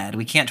bread.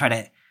 We can't try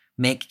to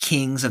make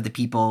kings of the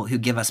people who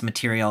give us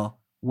material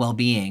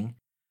well-being.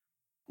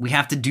 We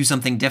have to do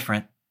something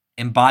different,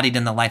 embodied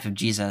in the life of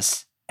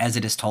Jesus as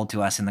it is told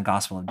to us in the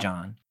Gospel of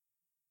John.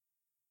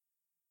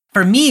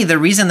 For me, the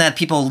reason that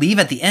people leave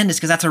at the end is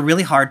because that's a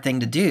really hard thing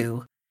to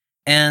do,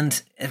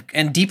 and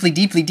deeply,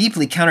 deeply,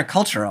 deeply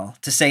countercultural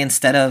to say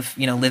instead of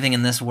living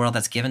in this world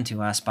that's given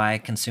to us by a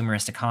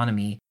consumerist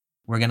economy,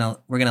 we're gonna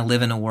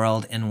live in a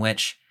world in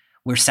which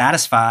we're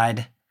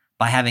satisfied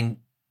by having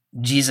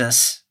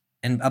Jesus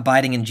and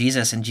abiding in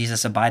Jesus and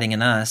Jesus abiding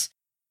in us,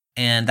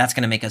 and that's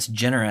going to make us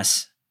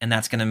generous, and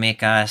that's going to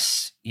make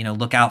us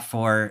look out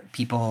for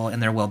people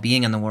and their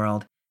well-being in the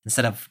world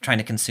instead of trying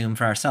to consume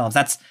for ourselves.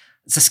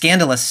 It's a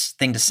scandalous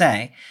thing to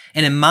say.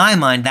 And in my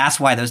mind, that's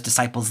why those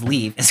disciples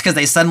leave. It's because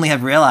they suddenly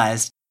have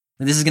realized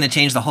that this is going to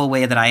change the whole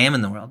way that I am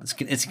in the world.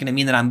 It's going to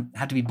mean that I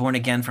have to be born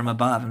again from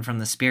above and from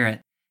the Spirit,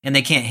 and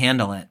they can't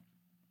handle it.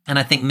 And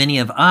I think many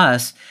of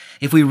us,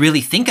 if we really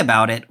think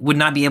about it, would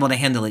not be able to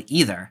handle it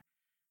either.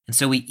 And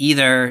so we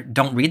either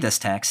don't read this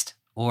text,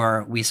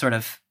 or we sort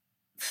of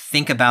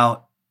think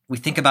about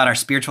our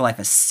spiritual life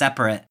as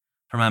separate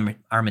from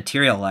our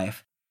material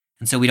life.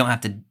 And so we don't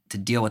have to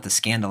deal with the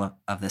scandal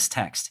of this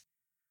text.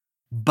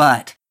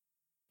 But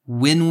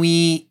when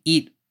we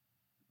eat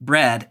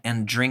bread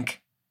and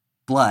drink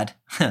blood,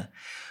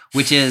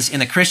 which is in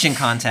the Christian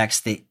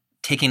context, the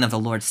taking of the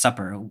Lord's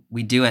Supper,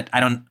 we do it.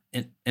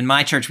 In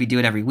my church, we do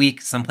it every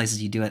week. Some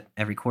places you do it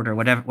every quarter,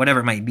 whatever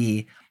it might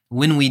be.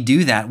 When we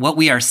do that, what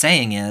we are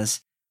saying is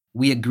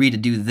we agree to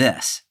do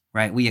this,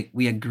 right?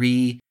 We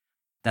agree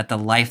that the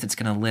life that's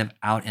going to live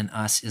out in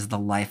us is the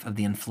life of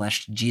the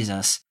enfleshed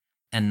Jesus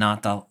and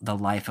not the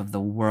life of the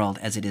world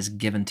as it is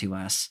given to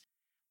us.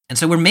 And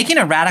so we're making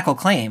a radical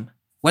claim.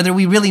 Whether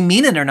we really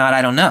mean it or not,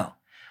 I don't know.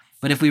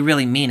 But if we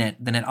really mean it,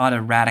 then it ought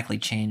to radically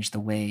change the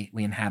way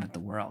we inhabit the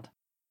world.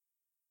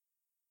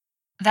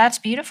 That's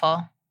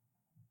beautiful.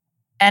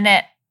 And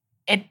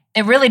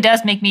it really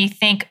does make me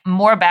think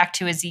more back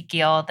to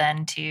Ezekiel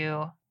than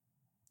to,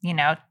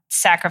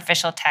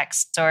 sacrificial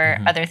texts or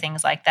other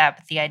things like that.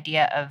 But the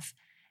idea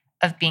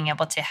of being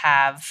able to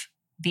have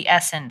the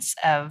essence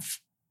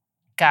of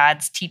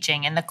God's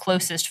teaching in the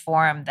closest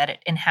form that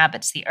it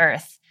inhabits the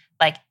earth,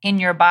 like in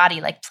your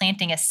body, like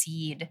planting a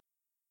seed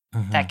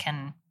that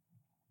can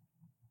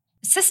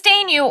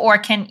sustain you or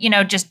can,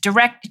 just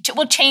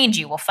will change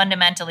you, will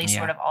fundamentally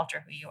sort of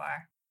alter who you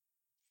are.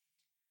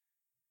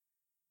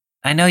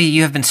 I know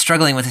you have been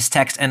struggling with this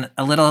text and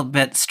a little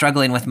bit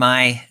struggling with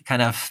my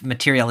kind of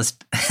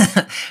materialist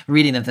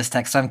reading of this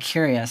text. So I'm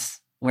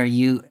curious where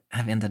you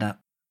have ended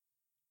up.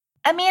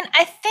 I mean,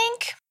 I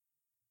think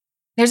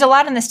There's a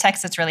lot in this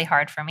text that's really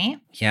hard for me.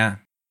 Yeah.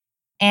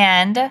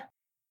 And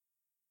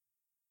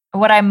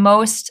what I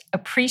most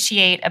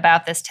appreciate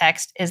about this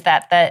text is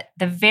that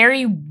the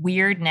very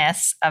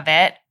weirdness of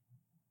it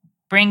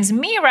brings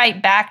me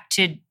right back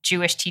to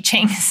Jewish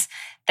teachings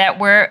that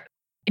were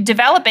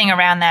developing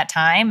around that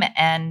time,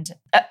 and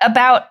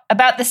about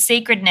the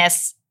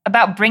sacredness,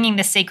 about bringing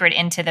the sacred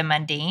into the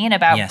mundane,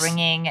 about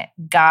bringing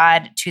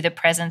God to the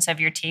presence of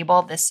your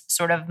table, this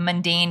sort of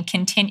mundane,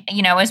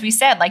 as we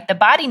said, like the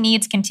body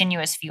needs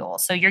continuous fuel.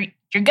 So you're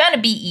going to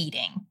be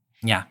eating.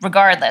 Yeah.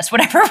 Regardless,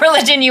 whatever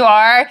religion you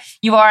are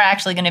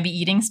actually going to be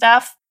eating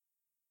stuff.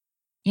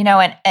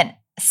 And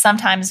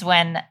sometimes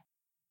when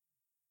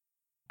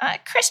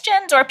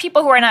Christians or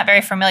people who are not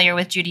very familiar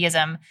with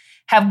Judaism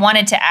have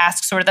wanted to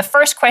ask, sort of the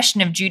first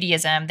question of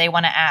Judaism they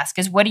want to ask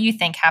is, what do you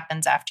think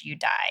happens after you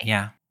die?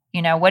 Yeah.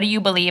 What do you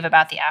believe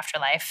about the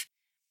afterlife?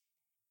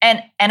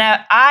 And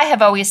I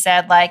have always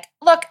said, like,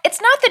 look,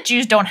 it's not that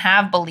Jews don't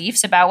have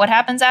beliefs about what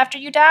happens after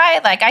you die.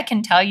 Like, I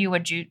can tell you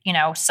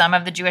some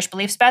of the Jewish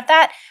beliefs about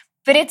that,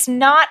 but it's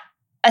not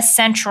a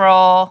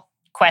central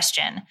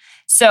question.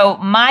 So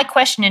my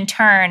question in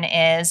turn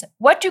is,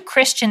 what do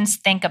Christians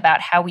think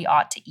about how we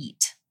ought to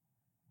eat?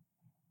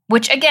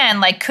 Which again,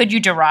 like, could you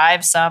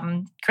derive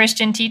some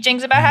Christian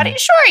teachings about how to eat?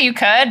 Sure, you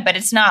could, but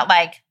it's not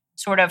like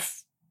sort of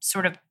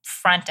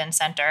front and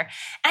center.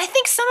 And I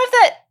think some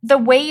of the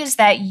ways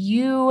that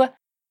you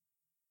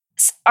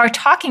are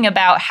talking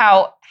about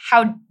how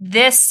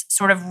this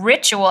sort of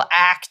ritual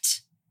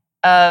act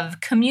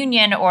of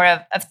communion or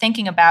of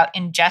thinking about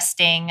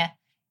ingesting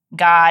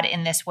God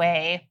in this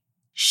way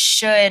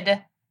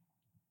should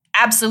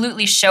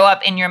absolutely show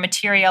up in your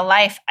material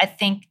life. I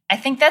think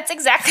that's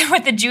exactly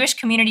what the Jewish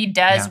community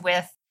does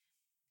with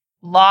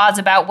laws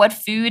about what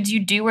foods you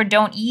do or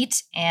don't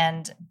eat,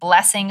 and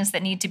blessings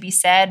that need to be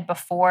said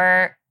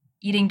before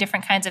eating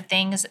different kinds of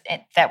things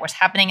that was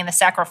happening in the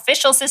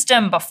sacrificial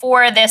system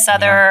before this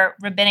other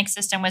rabbinic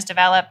system was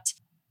developed.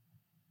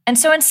 And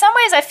so in some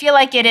ways, I feel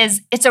like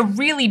it's a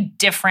really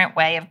different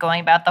way of going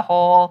about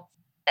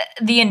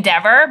the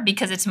endeavor,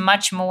 because it's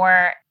much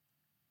more,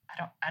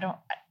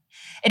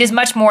 it is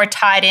much more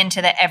tied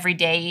into the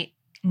everyday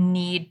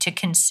need to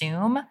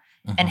consume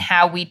and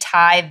how we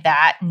tie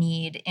that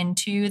need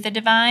into the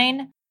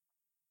divine.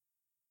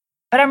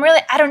 But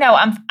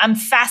I'm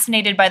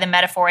fascinated by the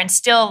metaphor and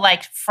still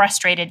like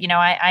frustrated.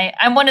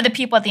 I'm one of the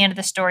people at the end of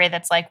the story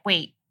that's like,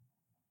 wait,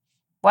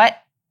 what?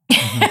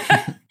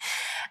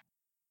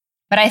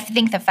 But I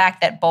think the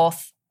fact that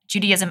both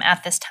Judaism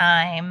at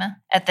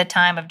the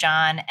time of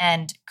John,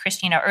 and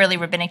early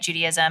rabbinic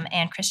Judaism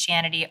and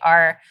Christianity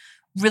are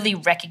really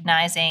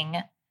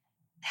recognizing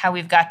how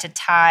we've got to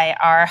tie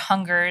our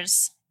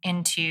hungers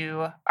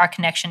into our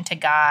connection to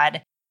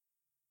God,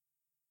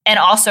 and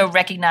also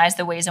recognize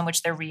the ways in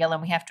which they're real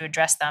and we have to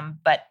address them,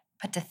 but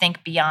to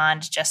think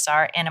beyond just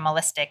our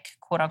animalistic,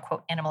 quote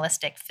unquote,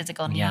 animalistic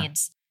physical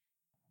needs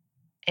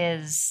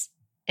is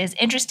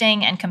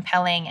interesting and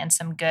compelling, and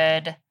some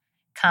good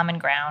common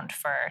ground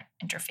for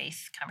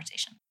interfaith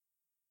conversation.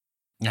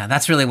 Yeah,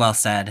 that's really well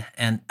said.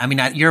 And I mean,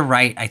 you're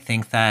right. I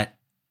think that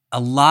a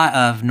lot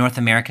of North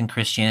American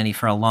Christianity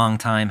for a long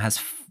time has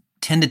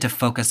tended to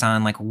focus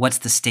on like, what's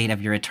the state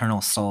of your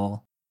eternal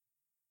soul,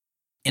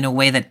 in a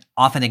way that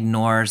often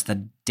ignores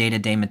the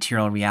day-to-day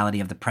material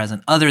reality of the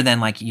present, other than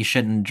like, you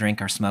shouldn't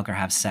drink or smoke or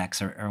have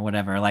sex or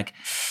whatever, like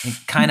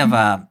kind of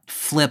a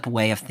flip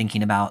way of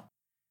thinking about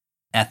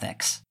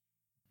ethics.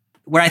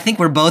 Where I think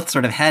we're both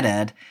sort of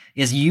headed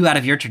is you out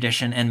of your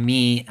tradition and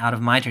me out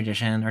of my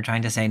tradition are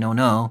trying to say,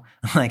 no,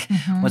 like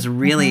what's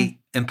really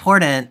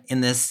important in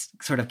this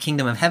sort of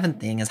kingdom of heaven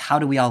thing is, how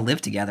do we all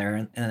live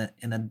together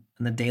in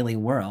the daily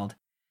world?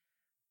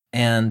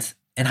 And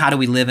how do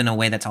we live in a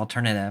way that's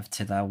alternative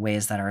to the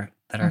ways that are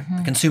the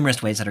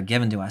consumerist ways that are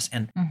given to us?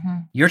 And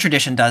your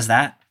tradition does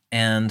that,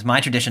 and my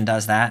tradition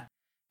does that,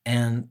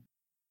 and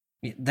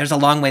there's a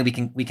long way we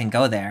can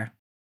go there.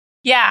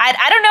 Yeah,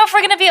 I don't know if we're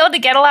going to be able to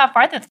get a lot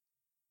farther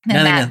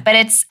than that, but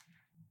it's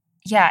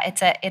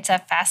a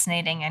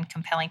fascinating and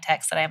compelling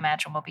text that I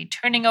imagine will be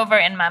turning over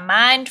in my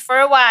mind for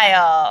a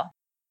while.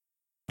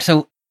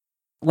 So,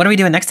 what are we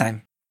doing next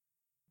time?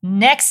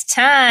 Next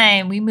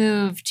time, we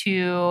move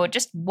to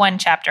just one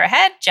chapter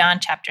ahead, John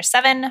chapter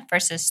 7,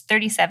 verses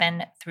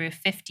 37 through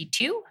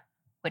 52,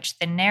 which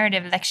the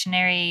narrative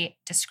lectionary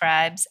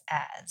describes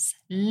as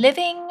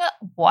living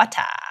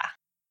water.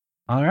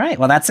 All right.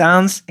 Well, that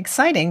sounds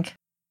exciting.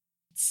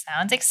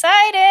 Sounds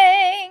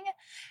exciting.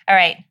 All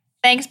right.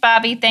 Thanks,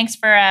 Bobby. Thanks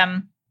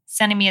for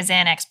sending me a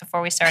Xanax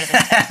before we started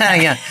this.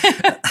 Yeah.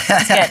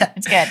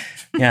 It's good.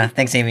 Yeah.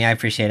 Thanks, Amy. I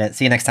appreciate it.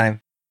 See you next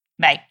time.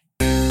 Bye.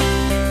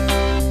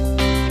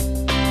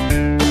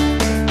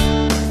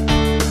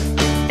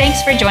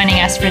 Thanks for joining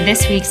us for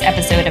this week's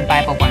episode of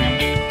Bible Worm.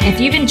 If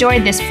you've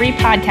enjoyed this free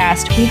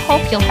podcast, we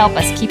hope you'll help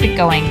us keep it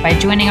going by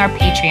joining our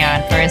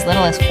Patreon for as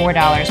little as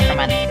 $4 per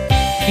month.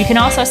 You can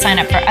also sign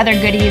up for other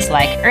goodies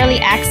like early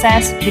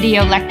access,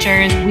 video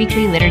lectures,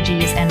 weekly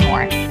liturgies, and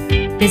more.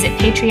 Visit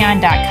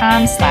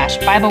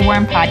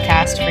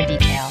patreon.com/BibleWormPodcast for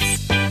details.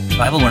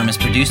 Bible Worm is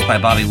produced by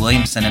Bobby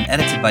Williamson and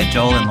edited by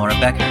Joel and Laura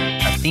Becker.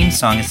 Our theme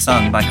song is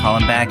sung by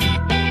Colin Bagley.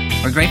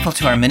 We're grateful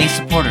to our many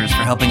supporters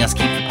for helping us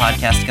keep the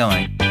podcast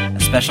going. A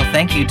special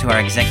thank you to our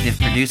executive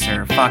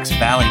producer, Fox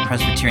Valley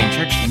Presbyterian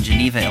Church in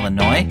Geneva,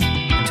 Illinois,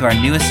 and to our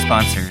newest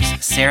sponsors,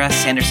 Sarah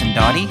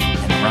Sanderson-Doughty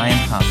and Ryan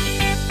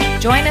Huff.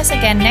 Join us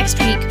again next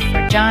week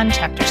for John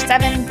chapter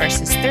 7,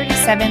 verses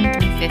 37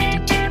 through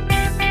 52.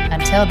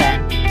 Until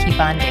then, keep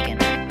on digging.